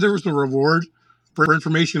 Remember, there was a reward for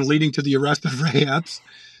information leading to the arrest of Ray Epps.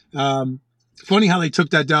 Funny how they took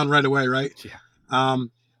that down right away, right? Yeah.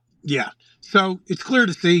 Yeah. So it's clear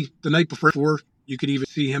to see the night before, you could even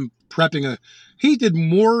see him prepping he did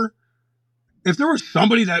more. If there was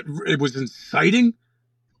somebody that it was inciting,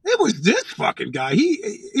 it was this fucking guy.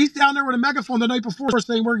 He's down there with a megaphone the night before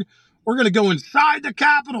saying we're going to go inside the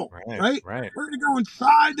Capitol, right? We're going to go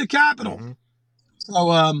inside the Capitol. Mm-hmm.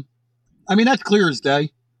 So, I mean, that's clear as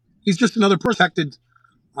day. He's just another protected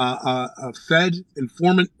Fed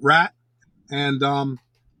informant rat, and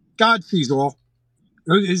God sees all.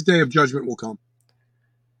 His day of judgment will come.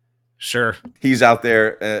 Sure. He's out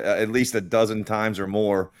there at least a dozen times or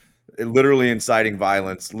more, literally inciting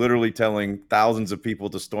violence, literally telling thousands of people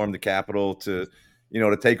to storm the Capitol, to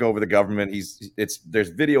take over the government. There's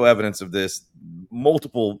video evidence of this,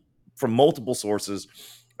 from multiple sources,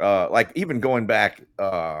 like even going back.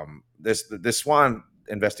 This Swan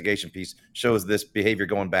investigation piece shows this behavior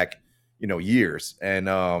going back, years, and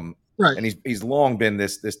right. And he's long been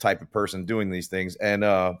this type of person doing these things, and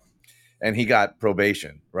he got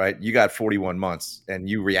probation, right? You got 41 months, and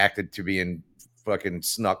you reacted to being fucking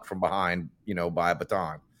snuck from behind, by a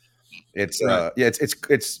baton. It's right.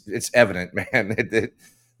 It's evident, man.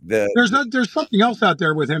 There's something else out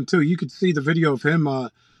there with him too. You could see the video of him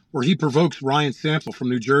where he provokes Ryan Sample from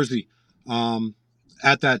New Jersey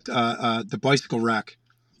at that the bicycle rack,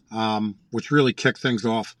 which really kicked things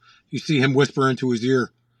off. You see him whisper into his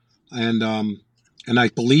ear, and I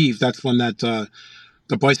believe that's when that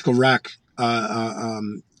the bicycle rack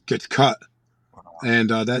gets cut, and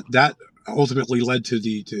that ultimately led to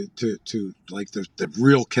the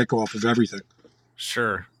real kickoff of everything.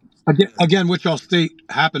 Sure. Again, which I'll state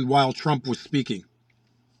happened while Trump was speaking.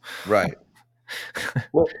 Right.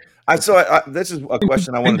 Well, this is a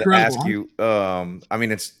question I wanted to ask you. I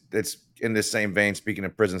mean, it's in this same vein, speaking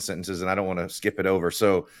of prison sentences, and I don't want to skip it over.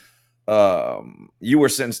 So, you were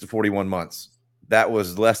sentenced to 41 months. That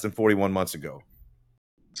was less than 41 months ago.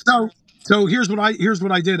 So here's what I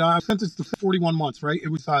did. I was sentenced to 41 months. Right.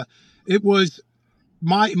 It was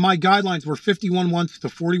my guidelines were 51 months to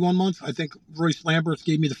 41 months. I think Royce Lamberth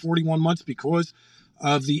gave me the 41 months because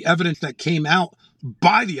of the evidence that came out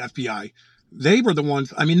by the FBI. They were the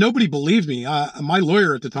ones. I mean, nobody believed me. My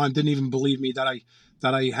lawyer at the time didn't even believe me that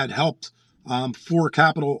I had helped 4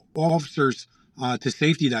 Capitol officers to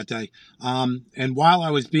safety that day. And while I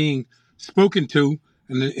was being spoken to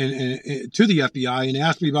and to the FBI and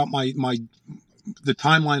asked me about the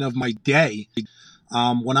timeline of my day,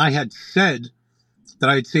 when I had said that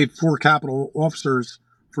I had saved 4 Capitol officers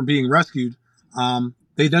from being rescued,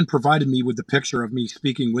 they then provided me with the picture of me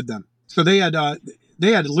speaking with them. So they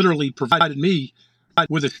had literally provided me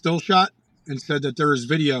with a still shot and said that there is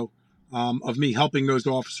video of me helping those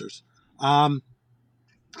officers.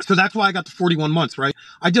 So that's why I got the 41 months, right?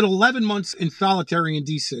 I did 11 months in solitary in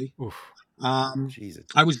D.C. Jesus.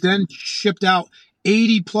 I was then shipped out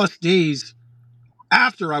 80 plus days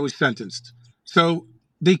after I was sentenced. So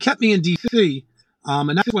they kept me in D.C.,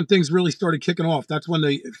 and that's when things really started kicking off. That's when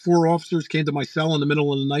the 4 officers came to my cell in the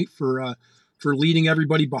middle of the night for leading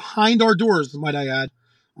everybody behind our doors, might I add,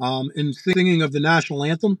 in singing of the national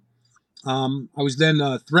anthem. I was then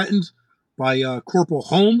threatened by Corporal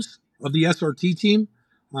Holmes of the SRT team,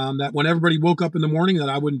 that when everybody woke up in the morning that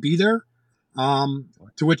I wouldn't be there,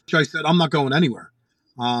 to which I said, I'm not going anywhere.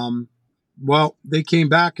 Well, they came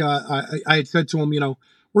back. I had said to them,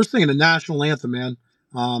 we're singing the national anthem, man.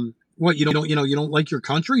 what, you don't like your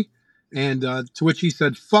country? And to which he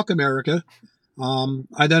said, fuck America.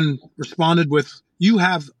 I then responded with, you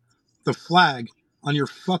have the flag on your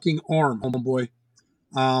fucking arm, homeboy.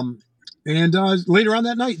 And later on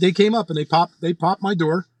that night, they came up and they popped my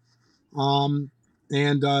door.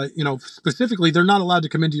 Specifically, they're not allowed to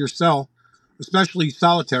come into your cell, especially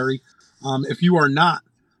solitary, if you are not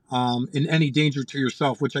in any danger to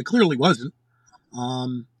yourself, which I clearly wasn't.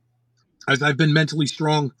 As I've been mentally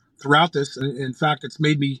strong throughout this. In fact,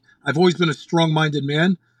 I've always been a strong-minded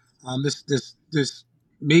man. This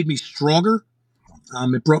made me stronger.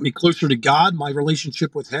 It brought me closer to God, my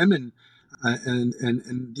relationship with him, and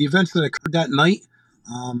the events that occurred that night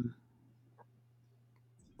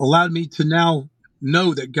allowed me to now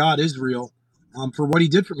know that God is real for what he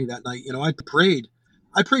did for me that night. I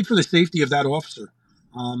prayed for the safety of that officer.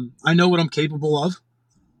 I know what I'm capable of.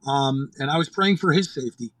 And I was praying for his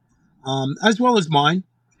safety, as well as mine.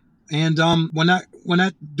 And when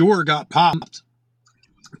that door got popped,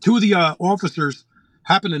 two of the officers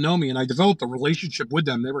happened to know me, and I developed a relationship with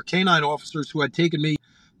them. They were canine officers who had taken me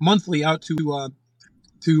monthly out to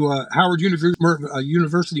Howard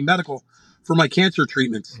University Medical for my cancer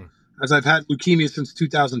treatments, as I've had leukemia since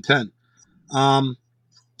 2010.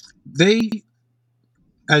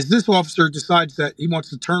 As this officer decides that he wants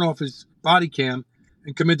to turn off his body cam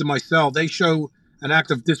and come into my cell, they show an act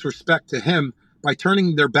of disrespect to him by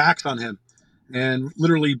turning their backs on him and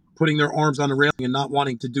literally putting their arms on the railing and not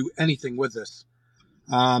wanting to do anything with this.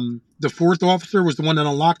 The fourth officer was the one that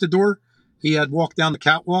unlocked the door. He had walked down the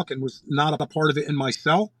catwalk and was not a part of it in my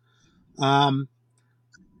cell.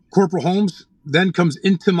 Corporal Holmes then comes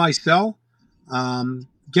into my cell,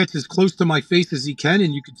 gets as close to my face as he can,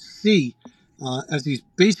 and you could see as he's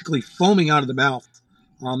basically foaming out of the mouth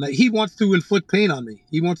that he wants to inflict pain on me.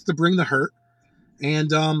 He wants to bring the hurt.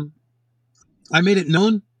 And I made it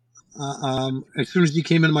known as soon as he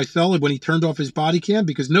came into my cell, when he turned off his body cam,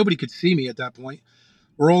 because nobody could see me at that point.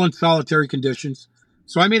 We're all in solitary conditions.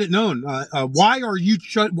 So I made it known. Why are you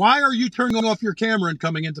turning off your camera and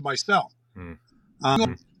coming into my cell?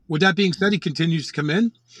 With that being said, he continues to come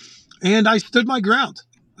in, and I stood my ground.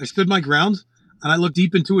 And I looked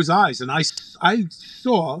deep into his eyes, and I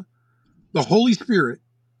saw the Holy Spirit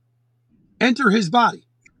enter his body.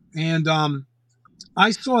 And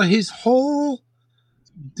I saw his whole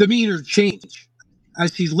demeanor change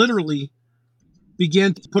as he literally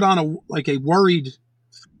began to put on a worried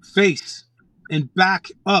face and back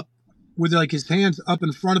up with his hands up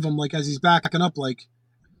in front of him, as he's backing up,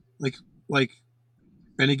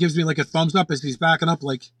 and he gives me a thumbs up as he's backing up,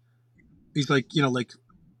 he's I'm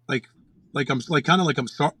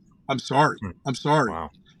sorry.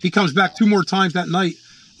 Wow. He comes back two more times that night,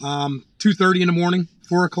 2:30 in the morning,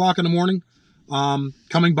 4:00 in the morning,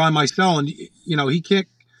 coming by my cell, and he's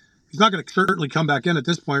not going to certainly come back in at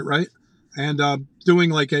this point, right? And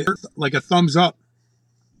doing a thumbs up,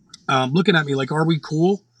 looking at me are we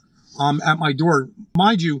cool? At my door,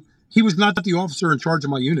 mind you, he was not the officer in charge of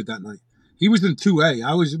my unit that night. He was in 2A.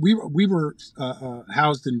 We were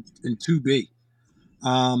housed in 2B.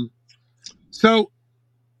 So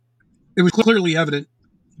it was clearly evident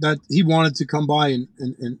that he wanted to come by and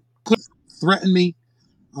threaten me,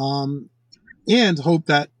 and hope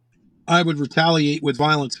that I would retaliate with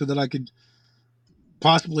violence so that I could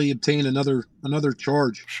possibly obtain another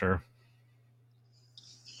charge. Sure.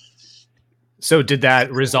 So did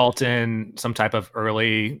that result in some type of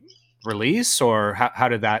early release, or how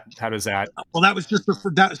does that? Well, that was just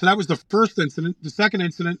that was the first incident. The second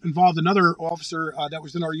incident involved another officer that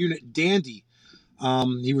was in our unit, Dandy.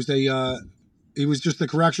 He was just a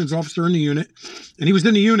corrections officer in the unit, and he was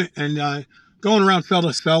in the unit and going around cell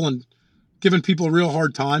to cell and giving people a real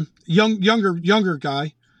hard time. Younger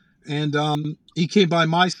guy, and he came by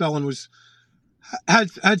my cell and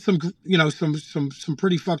had some some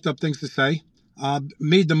pretty fucked up things to say.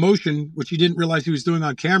 Made the motion, which he didn't realize he was doing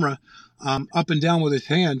on camera, up and down with his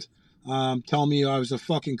hand, telling me I was a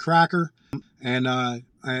fucking cracker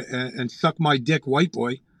and suck my dick, white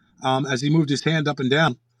boy, as he moved his hand up and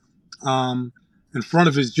down in front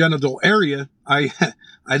of his genital area. I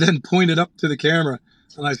then pointed up to the camera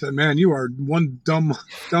and I said, "Man, you are one dumb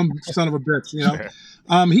son of a bitch."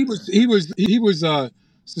 He was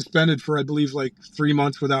suspended for, I believe, 3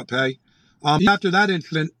 months without pay. After that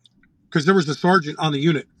incident, because there was a sergeant on the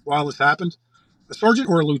unit while this happened, a sergeant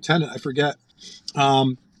or a lieutenant, I forget.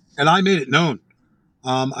 And I made it known.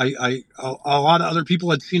 A lot of other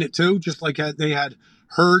people had seen it too, just like they had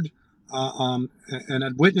heard and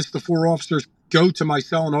had witnessed the four officers go to my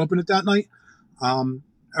cell and open it that night.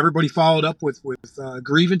 Everybody followed up with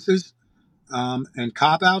grievances and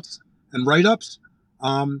cop-outs and write-ups.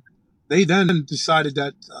 they then decided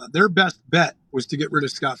that their best bet was to get rid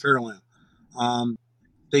of Scott Fairlamb.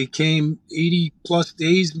 They came 80 plus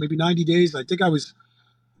days, maybe 90 days. I think I was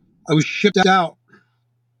shipped out.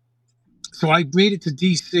 So I made it to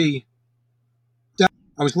DC.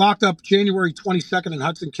 I was locked up January 22nd in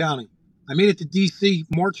Hudson County. I made it to DC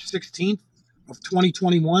March 16th of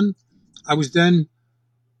 2021. I was then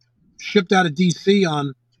shipped out of DC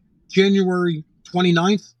on January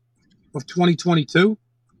 29th of 2022.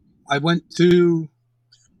 I went to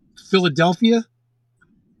Philadelphia.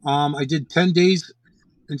 I did 10 days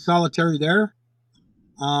in solitary there.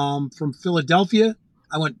 From Philadelphia,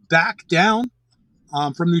 I went back down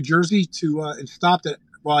from New Jersey to and stopped at.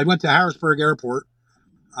 Well, I went to Harrisburg Airport.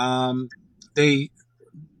 They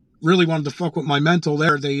really wanted to fuck with my mental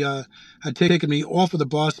there. They had taken me off of the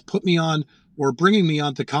bus, put me on, or bringing me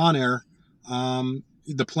onto Conair,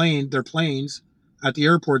 their planes at the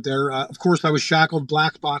airport there. Of course, I was shackled,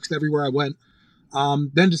 black boxed everywhere I went.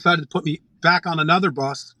 Then decided to put me back on another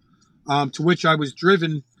bus, to which I was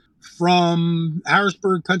driven from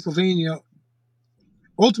Harrisburg, Pennsylvania,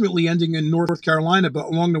 ultimately ending in North Carolina, but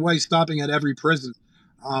along the way stopping at every prison,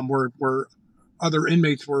 where other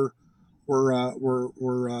inmates were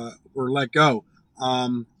let go,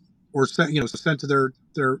 or sent to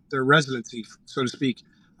their residency, so to speak.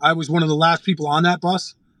 I was one of the last people on that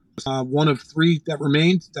bus, one of three that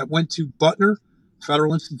remained that went to Butner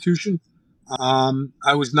Federal Institution.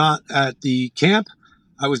 I was not at the camp.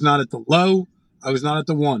 I was not at the low. I was not at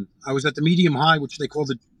the one. I was at the medium high, which they call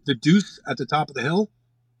the deuce at the top of the hill.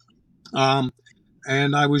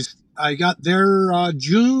 And I got there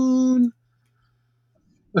June.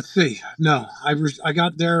 Let's see. No, I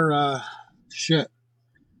got there January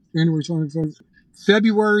 25th.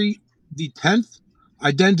 February the 10th.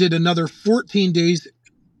 I then did another 14 days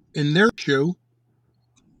in their shoe,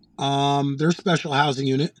 their special housing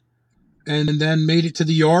unit, and then made it to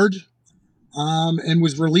the yard, and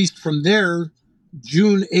was released from there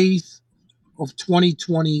June 8th of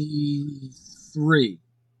 2023.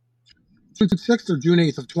 June 6th or June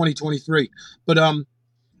 8th of 2023. But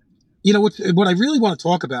what I really want to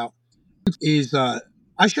talk about is I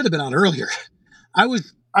should have been on earlier. I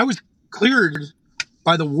was cleared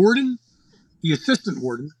by the warden, the assistant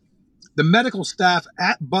warden, the medical staff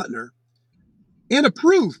at Butner, and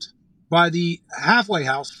approved by the halfway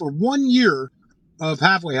house for 1 year of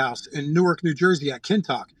halfway house in Newark, New Jersey at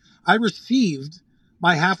Kintock. I received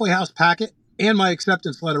my halfway house packet and my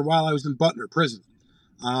acceptance letter while I was in Butner prison.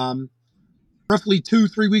 Roughly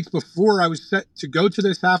 2-3 weeks before I was set to go to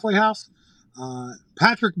this halfway house,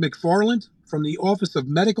 Patrick McFarland from the Office of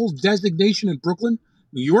Medical Designation in Brooklyn,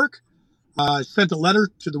 New York, sent a letter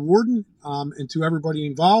to the warden and to everybody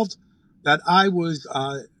involved that I was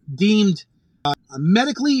deemed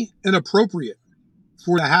medically inappropriate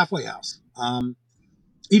for the halfway house,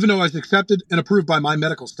 even though I was accepted and approved by my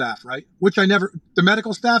medical staff, right? Which the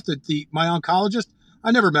medical staff, my oncologist,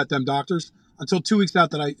 I never met them doctors until 2 weeks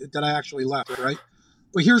out that I actually left, right?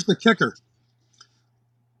 But here's the kicker.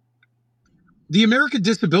 The American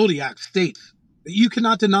Disability Act states that you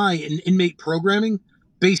cannot deny an inmate programming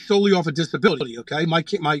based solely off a disability, okay? My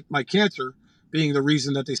cancer being the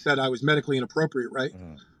reason that they said I was medically inappropriate, right?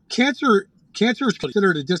 Mm-hmm. Cancer is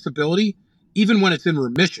considered a disability even when it's in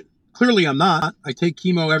remission. Clearly I'm not. I take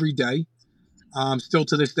chemo every day, still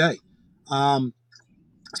to this day.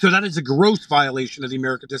 So that is a gross violation of the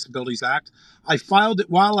American Disabilities Act. I filed it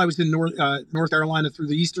while I was in North Carolina through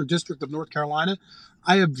the Eastern District of North Carolina.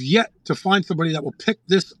 I have yet to find somebody that will pick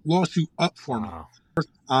this lawsuit up for me.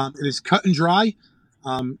 It is cut and dry.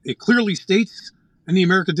 It clearly states in the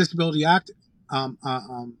American Disability Act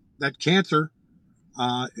that cancer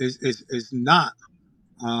is not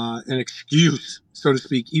an excuse, so to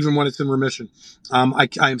speak, even when it's in remission. I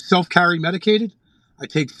am self-carry medicated. I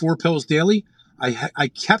take 4 pills daily. I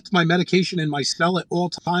kept my medication in my cell at all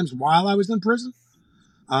times while I was in prison.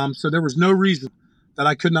 So there was no reason that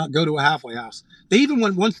I could not go to a halfway house. They even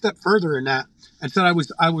went one step further in that and said I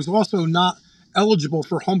was also not eligible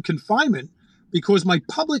for home confinement because my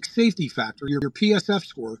public safety factor, your PSF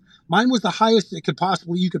score, mine was the highest you could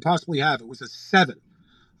possibly have. It was a 7.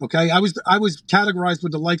 Okay, I was categorized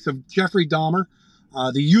with the likes of Jeffrey Dahmer,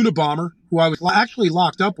 the Unabomber, who I was actually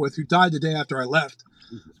locked up with, who died the day after I left.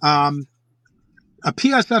 A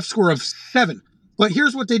PSF score of 7. But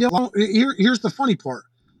here's what they did. Here's the funny part.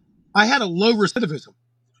 I had a low recidivism.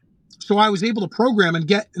 So I was able to program and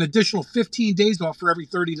get an additional 15 days off for every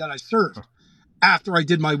 30 that I served after I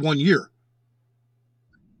did my 1 year.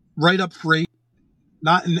 Right up free,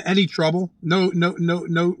 not in any trouble, no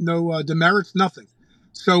demerits, nothing.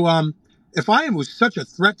 So if I was such a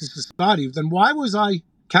threat to society, then why was I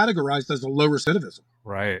categorized as a low recidivism.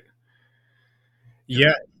 Right.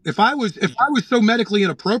 Yeah. If I was so medically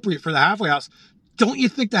inappropriate for the halfway house, don't you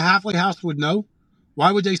think the halfway house would know?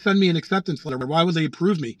 Why would they send me an acceptance letter? Why would they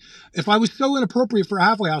approve me? If I was so inappropriate for a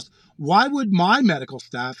halfway house, why would my medical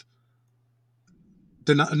staff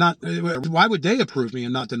why would they approve me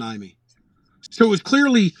and not deny me? So it was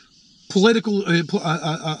clearly politically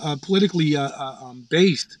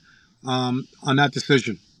based on that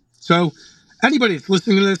decision. So anybody that's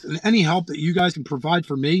listening to this and any help that you guys can provide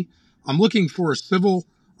for me, I'm looking for a civil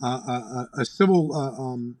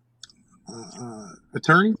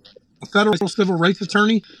attorney, a federal civil rights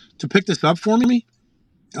attorney to pick this up for me.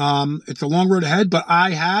 It's a long road ahead, but I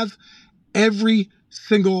have every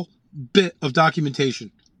single bit of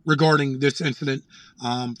documentation regarding this incident,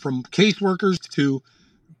 from caseworkers to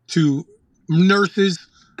nurses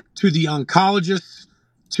to the oncologists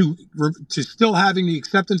to still having the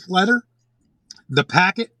acceptance letter, the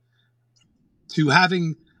packet, to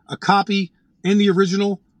having a copy in the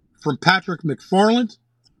original from Patrick McFarland.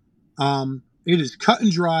 It is cut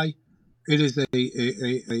and dry. It is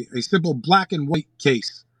a simple black and white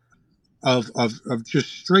case of just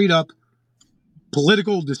straight up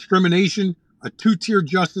political discrimination, a two-tier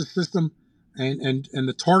justice system, and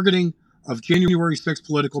the targeting of January 6th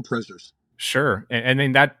political prisoners. Sure. And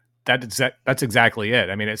then that's exactly it.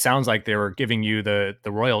 I mean, it sounds like they were giving you the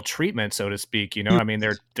royal treatment, so to speak. You know, I mean,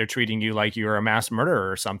 they're treating you like you're a mass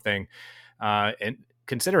murderer or something. And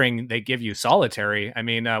considering they give you solitary, I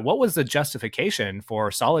mean, what was the justification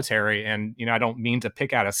for solitary? And, you know, I don't mean to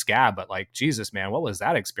pick out a scab, but like, Jesus, man, what was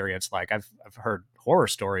that experience like? I've heard horror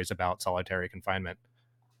stories about solitary confinement.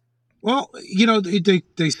 Well, you know,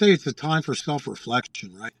 they say it's a time for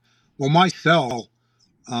self-reflection, right? Well, my cell,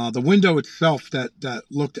 the window itself that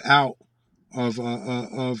looked out of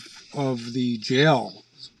the jail,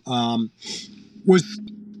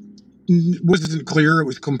 wasn't clear. It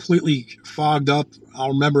was completely fogged up. I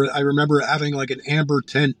remember having like an amber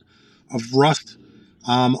tint of rust,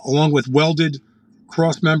 along with welded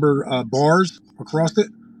cross member bars across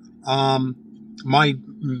it. My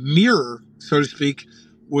mirror, so to speak,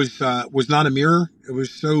 was not a mirror. It was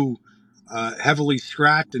so heavily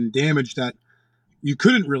scratched and damaged that you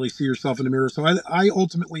couldn't really see yourself in the mirror. So I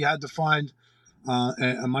ultimately had to find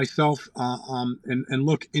myself and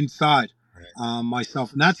look inside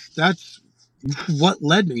myself, and that's what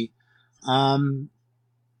led me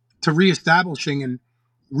to reestablishing and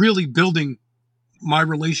really building my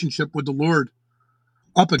relationship with the Lord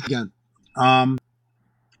up again. I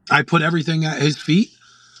put everything at His feet,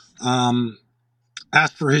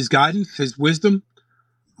 asked for His guidance, His wisdom,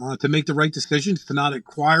 to make the right decisions, to not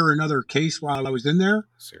acquire another case while I was in there.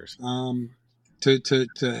 Seriously.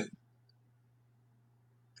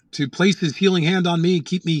 To place His healing hand on me and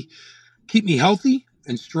keep me healthy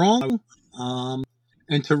and strong,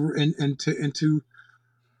 and to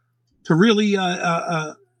really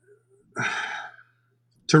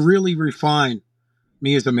to really refine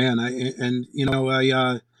me as a man.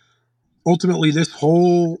 I ultimately, this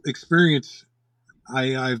whole experience,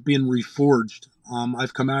 I've been reforged.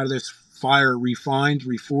 I've come out of this fire refined,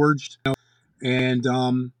 reforged, and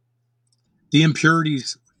the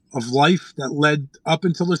impurities of life that led up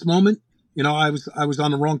until this moment, you know, I was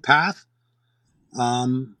on the wrong path.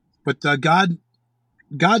 But God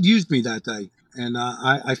used me that day, and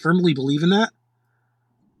I firmly believe in that.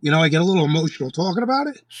 You know, I get a little emotional talking about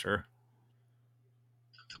it. Sure.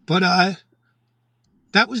 But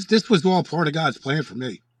this was all part of God's plan for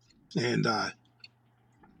me, and I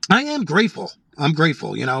am grateful. I'm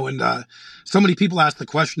grateful, you know. And so many people ask the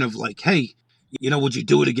question of like, "Hey, you know, would you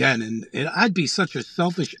do it again?" And I'd be such a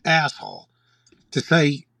selfish asshole to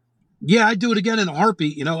say, "Yeah, I'd do it again in a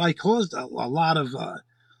heartbeat." You know, I caused a lot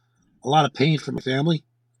of pain for my family.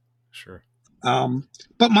 Sure.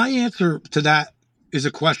 But my answer to that is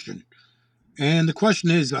a question, and the question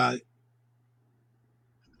is,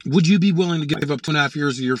 would you be willing to give up 2.5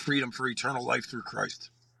 years of your freedom for eternal life through Christ?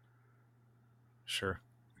 Sure.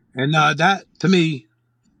 And that, to me,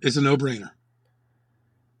 is a no-brainer.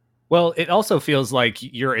 Well, it also feels like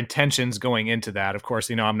your intentions going into that. Of course,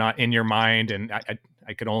 you know, I'm not in your mind, and I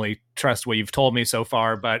could only trust what you've told me so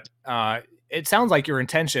far. But it sounds like your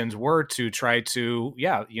intentions were to try to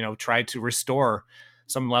restore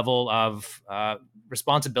some level of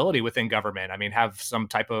responsibility within government. I mean, have some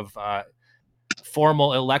type of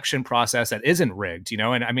formal election process that isn't rigged, you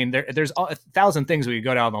know. And I mean, there's 1,000 things we could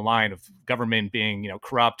go down the line of government being, you know,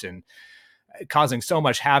 corrupt and causing so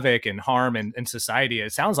much havoc and harm in society.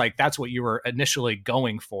 It sounds like that's what you were initially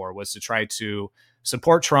going for, was to try to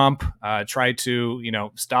support Trump, try to, you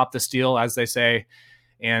know, stop the steal, as they say,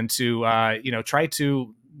 and to, you know, try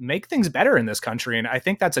to make things better in this country. And I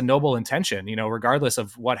think that's a noble intention, regardless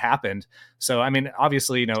of what happened. So, I mean,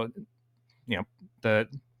 obviously,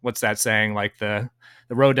 what's that saying? Like the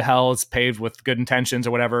road to hell is paved with good intentions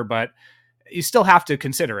or whatever, but you still have to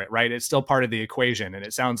consider it, right? It's still part of the equation. And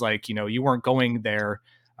it sounds like, you weren't going there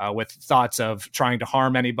with thoughts of trying to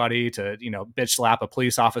harm anybody, to, bitch slap a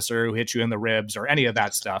police officer who hit you in the ribs or any of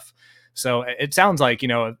that stuff. So it sounds like,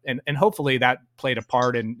 and hopefully that played a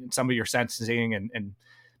part in some of your sentencing and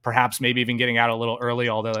perhaps maybe even getting out a little early,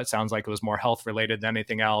 although it sounds like it was more health related than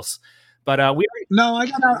anything else. But No,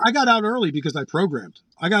 I got out early because I programmed.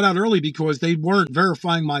 I got out early because they weren't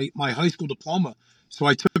verifying my high school diploma. So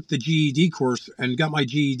I took the GED course and got my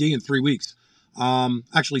GED in 3 weeks.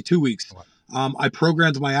 Actually 2 weeks. I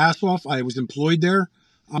programmed my ass off. I was employed there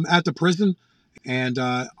at the prison, and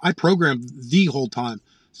I programmed the whole time.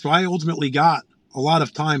 So I ultimately got a lot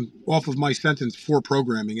of time off of my sentence for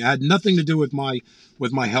programming. It had nothing to do with my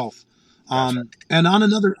health. Gotcha. And on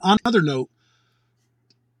another note,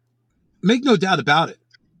 make no doubt about it,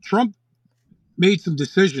 Trump made some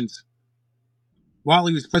decisions while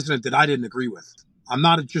he was president that I didn't agree with. I'm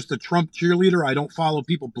not just a Trump cheerleader. I don't follow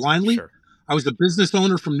people blindly. Sure. I was a business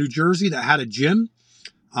owner from New Jersey that had a gym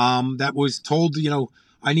that was told,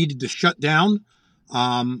 I needed to shut down.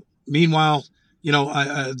 Meanwhile,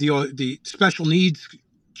 the special needs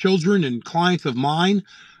children and clients of mine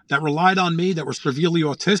that relied on me, that were severely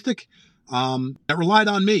autistic, that relied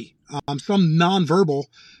on me, some nonverbal,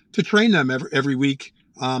 to train them every week.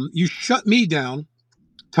 You shut me down,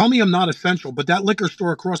 tell me I'm not essential, but that liquor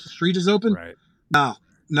store across the street is open. Right.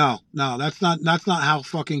 No, that's not how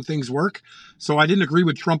fucking things work. So I didn't agree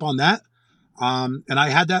with Trump on that. And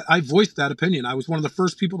I voiced that opinion. I was one of the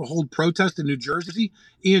first people to hold protest in New Jersey.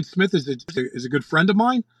 Ian Smith is a good friend of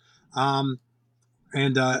mine.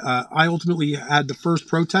 And I ultimately had the first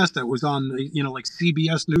protest that was on, like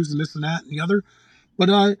CBS News and this and that and the other.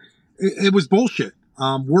 But it was bullshit.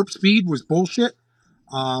 Warp speed was bullshit.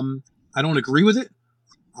 I don't agree with it.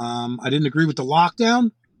 I didn't agree with the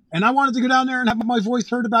lockdown. And I wanted to go down there and have my voice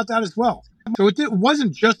heard about that as well. So it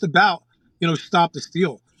wasn't just about, stop the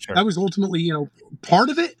steal. Sure. That was ultimately, part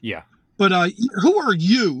of it. Yeah. But who are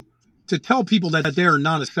you to tell people that they are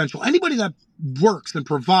non-essential? Anybody that works and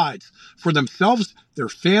provides for themselves, their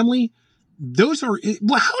family, those are.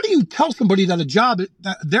 Well, how do you tell somebody that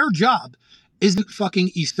their job isn't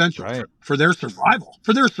fucking essential for their survival?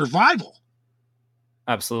 For their survival.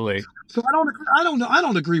 Absolutely. So I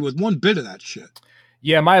don't agree with one bit of that shit.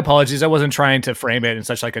 Yeah, my apologies. I wasn't trying to frame it in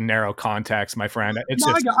such like a narrow context, my friend.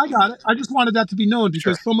 I got it. I just wanted that to be known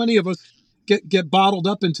because so many of us get bottled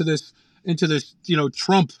up into this,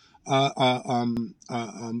 Trump,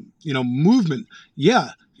 movement. Yeah,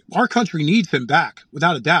 our country needs him back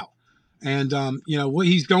without a doubt, and what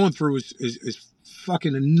he's going through is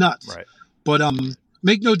fucking nuts. Right. But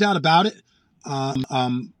make no doubt about it.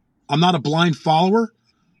 I'm not a blind follower.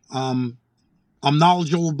 I'm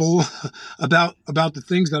knowledgeable about the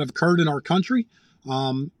things that have occurred in our country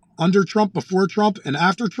under Trump, before Trump, and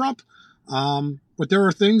after Trump. But there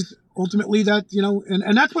are things ultimately that,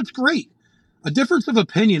 and that's what's great. A difference of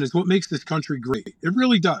opinion is what makes this country great. It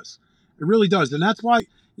really does. It really does. And that's why,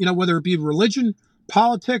 whether it be religion,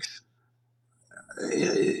 politics,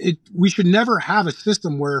 we should never have a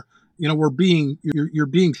system where, you're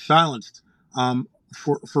being silenced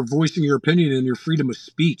for voicing your opinion and your freedom of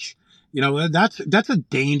speech. That's a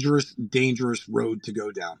dangerous road to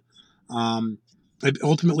go down. It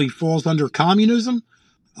ultimately falls under communism,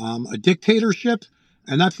 a dictatorship,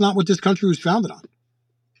 and that's not what this country was founded on.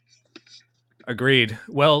 Agreed.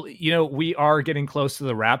 Well, we are getting close to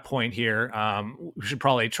the wrap point here. We should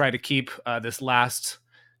probably try to keep this last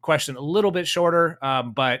question a little bit shorter.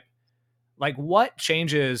 But like, what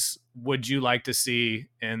changes would you like to see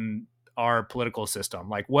in our political system?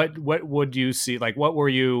 Like, what would you see? Like, what were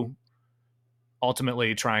you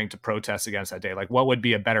ultimately trying to protest against that day? Like, what would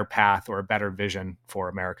be a better path or a better vision for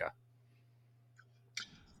America?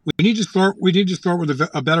 We need to start with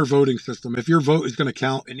a better voting system. If your vote is going to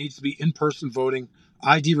count, it needs to be in-person voting,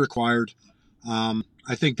 ID required. I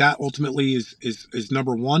think that ultimately is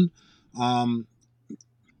number one.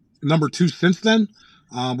 Number two, since then,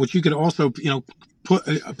 which you could also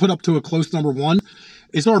put up to a close number one,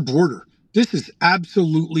 is our border. This is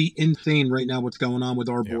absolutely insane right now. What's going on with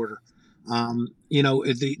our border?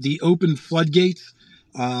 The open floodgates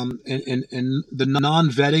and the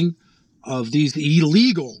non-vetting of these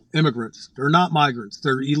illegal immigrants. They're not migrants.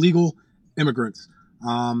 They're illegal immigrants.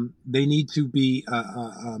 They need to be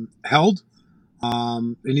held.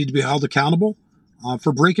 They need to be held accountable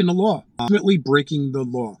for breaking the law. Ultimately breaking the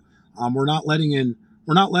law. We're not letting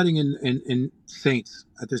not letting in saints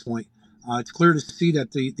at this point. It's clear to see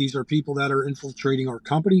that these are people that are infiltrating our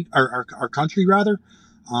company, our country rather,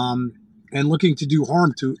 and looking to do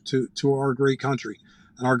harm to our great country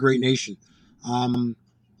and our great nation.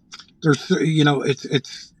 There's,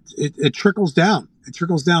 it trickles down. It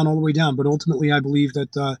trickles down all the way down. But ultimately, I believe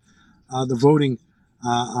that the voting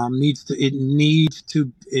needs to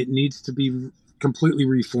be completely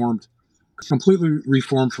reformed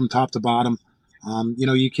from top to bottom.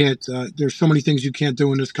 You can't. There's so many things you can't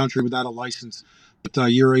do in this country without a license, but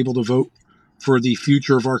you're able to vote for the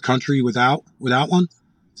future of our country without one.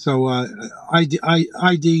 So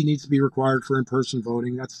ID needs to be required for in-person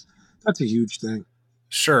voting. That's a huge thing.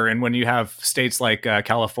 Sure. And when you have states like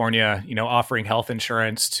California, offering health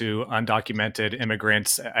insurance to undocumented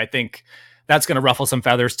immigrants, I think that's going to ruffle some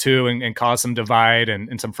feathers too, and cause some divide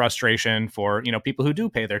and some frustration for, people who do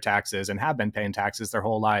pay their taxes and have been paying taxes their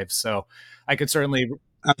whole lives. So I could certainly,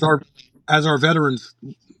 as our veterans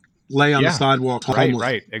lay on the sidewalk, homeless.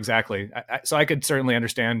 Right. Exactly. So I could certainly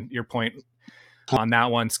understand your point on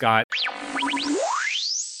that one, Scott.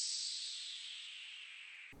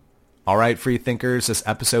 All right, free thinkers, this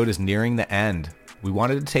episode is nearing the end. We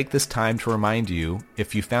wanted to take this time to remind you,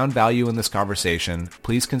 if you found value in this conversation,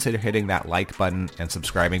 please consider hitting that like button and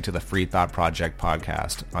subscribing to the Free Thought Project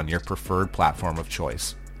podcast on your preferred platform of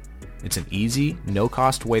choice. It's an easy,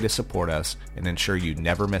 no-cost way to support us and ensure you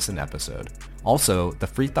never miss an episode. Also, the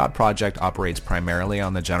Free Thought Project operates primarily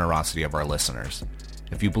on the generosity of our listeners.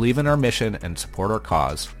 If you believe in our mission and support our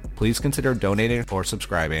cause, please consider donating or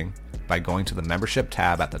subscribing by going to the membership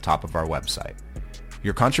tab at the top of our website.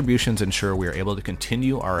 Your contributions ensure we are able to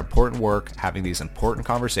continue our important work having these important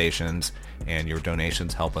conversations, and your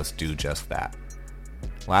donations help us do just that.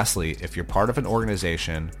 Lastly, if you're part of an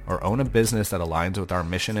organization or own a business that aligns with our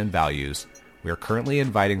mission and values, we are currently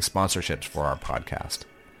inviting sponsorships for our podcast.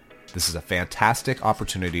 This is a fantastic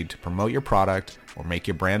opportunity to promote your product or make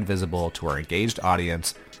your brand visible to our engaged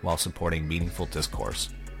audience while supporting meaningful discourse.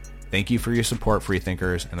 Thank you for your support, free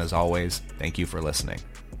thinkers, and as always, thank you for listening.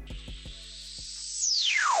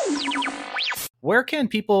 Where can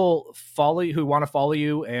people follow you who want to follow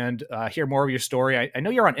you and hear more of your story? I know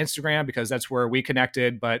you're on Instagram because that's where we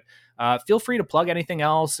connected, but feel free to plug anything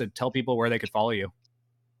else and tell people where they could follow you.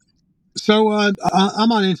 So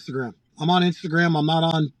I'm on Instagram. I'm not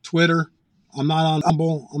on Twitter. I'm not on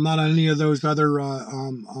Humble. I'm not on any of those other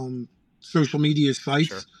social media sites.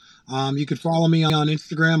 Sure. You can follow me on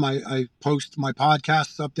Instagram. I post my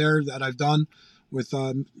podcasts up there that I've done with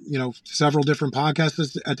several different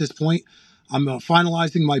podcasts at this point. I'm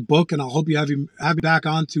finalizing my book, and I'll hope you have me back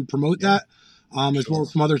on to promote that, as well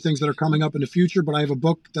as some other things that are coming up in the future. But I have a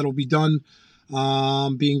book that'll be done,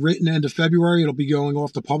 being written end of February. It'll be going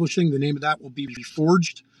off to publishing. The name of that will be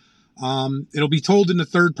Reforged. It'll be told in the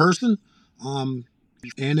third person, and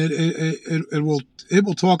it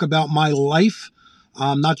will talk about my life,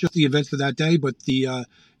 not just the events of that day, but the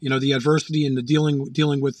adversity and the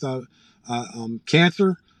dealing with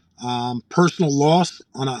cancer. Personal loss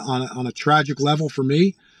on a tragic level for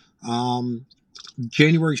me.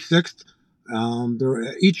 January 6th,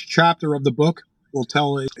 each chapter of the book will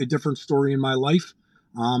tell a different story in my life.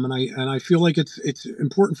 And I feel like it's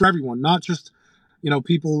important for everyone, not just,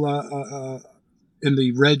 people in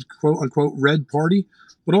the red, quote unquote, red party,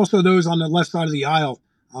 but also those on the left side of the aisle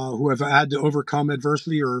who have had to overcome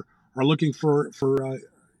adversity or are looking for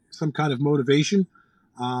some kind of motivation.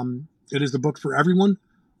 It is a book for everyone.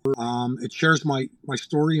 It shares my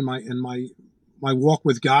story and my walk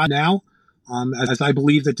with God now, as I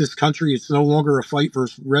believe that this country, it's no longer a fight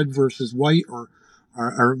red versus white or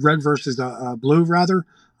red versus blue, rather.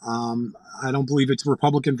 I don't believe it's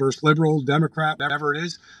Republican versus liberal, Democrat, whatever it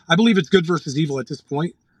is. I believe it's good versus evil at this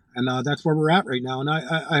point, and that's where we're at right now. And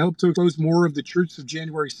I hope to expose more of the truths of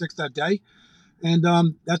January 6th that day. And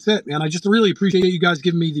that's it, man. I just really appreciate you guys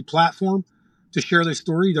giving me the platform to share this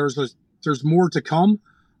story. There's more to come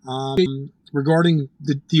regarding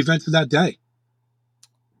the events of that day.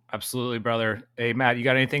 Absolutely, brother. Hey, Matt, you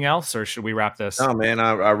got anything else, or should we wrap this? Oh man,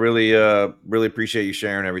 I really appreciate you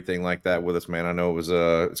sharing everything like that with us, man. I know it was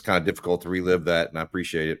it's kind of difficult to relive that, and I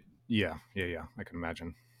appreciate it. Yeah. I can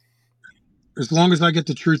imagine. As long as I get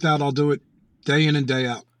the truth out, I'll do it day in and day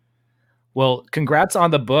out. Well, congrats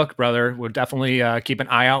on the book, brother. We'll definitely keep an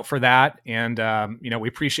eye out for that. And, we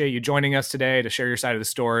appreciate you joining us today to share your side of the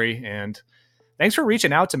story. And thanks for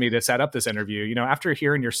reaching out to me to set up this interview. After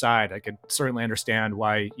hearing your side, I could certainly understand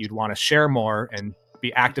why you'd want to share more and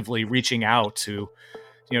be actively reaching out to,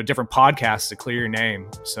 different podcasts to clear your name.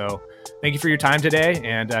 So thank you for your time today,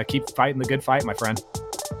 and keep fighting the good fight, my friend.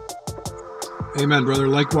 Amen, brother.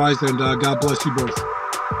 Likewise. And God bless you both.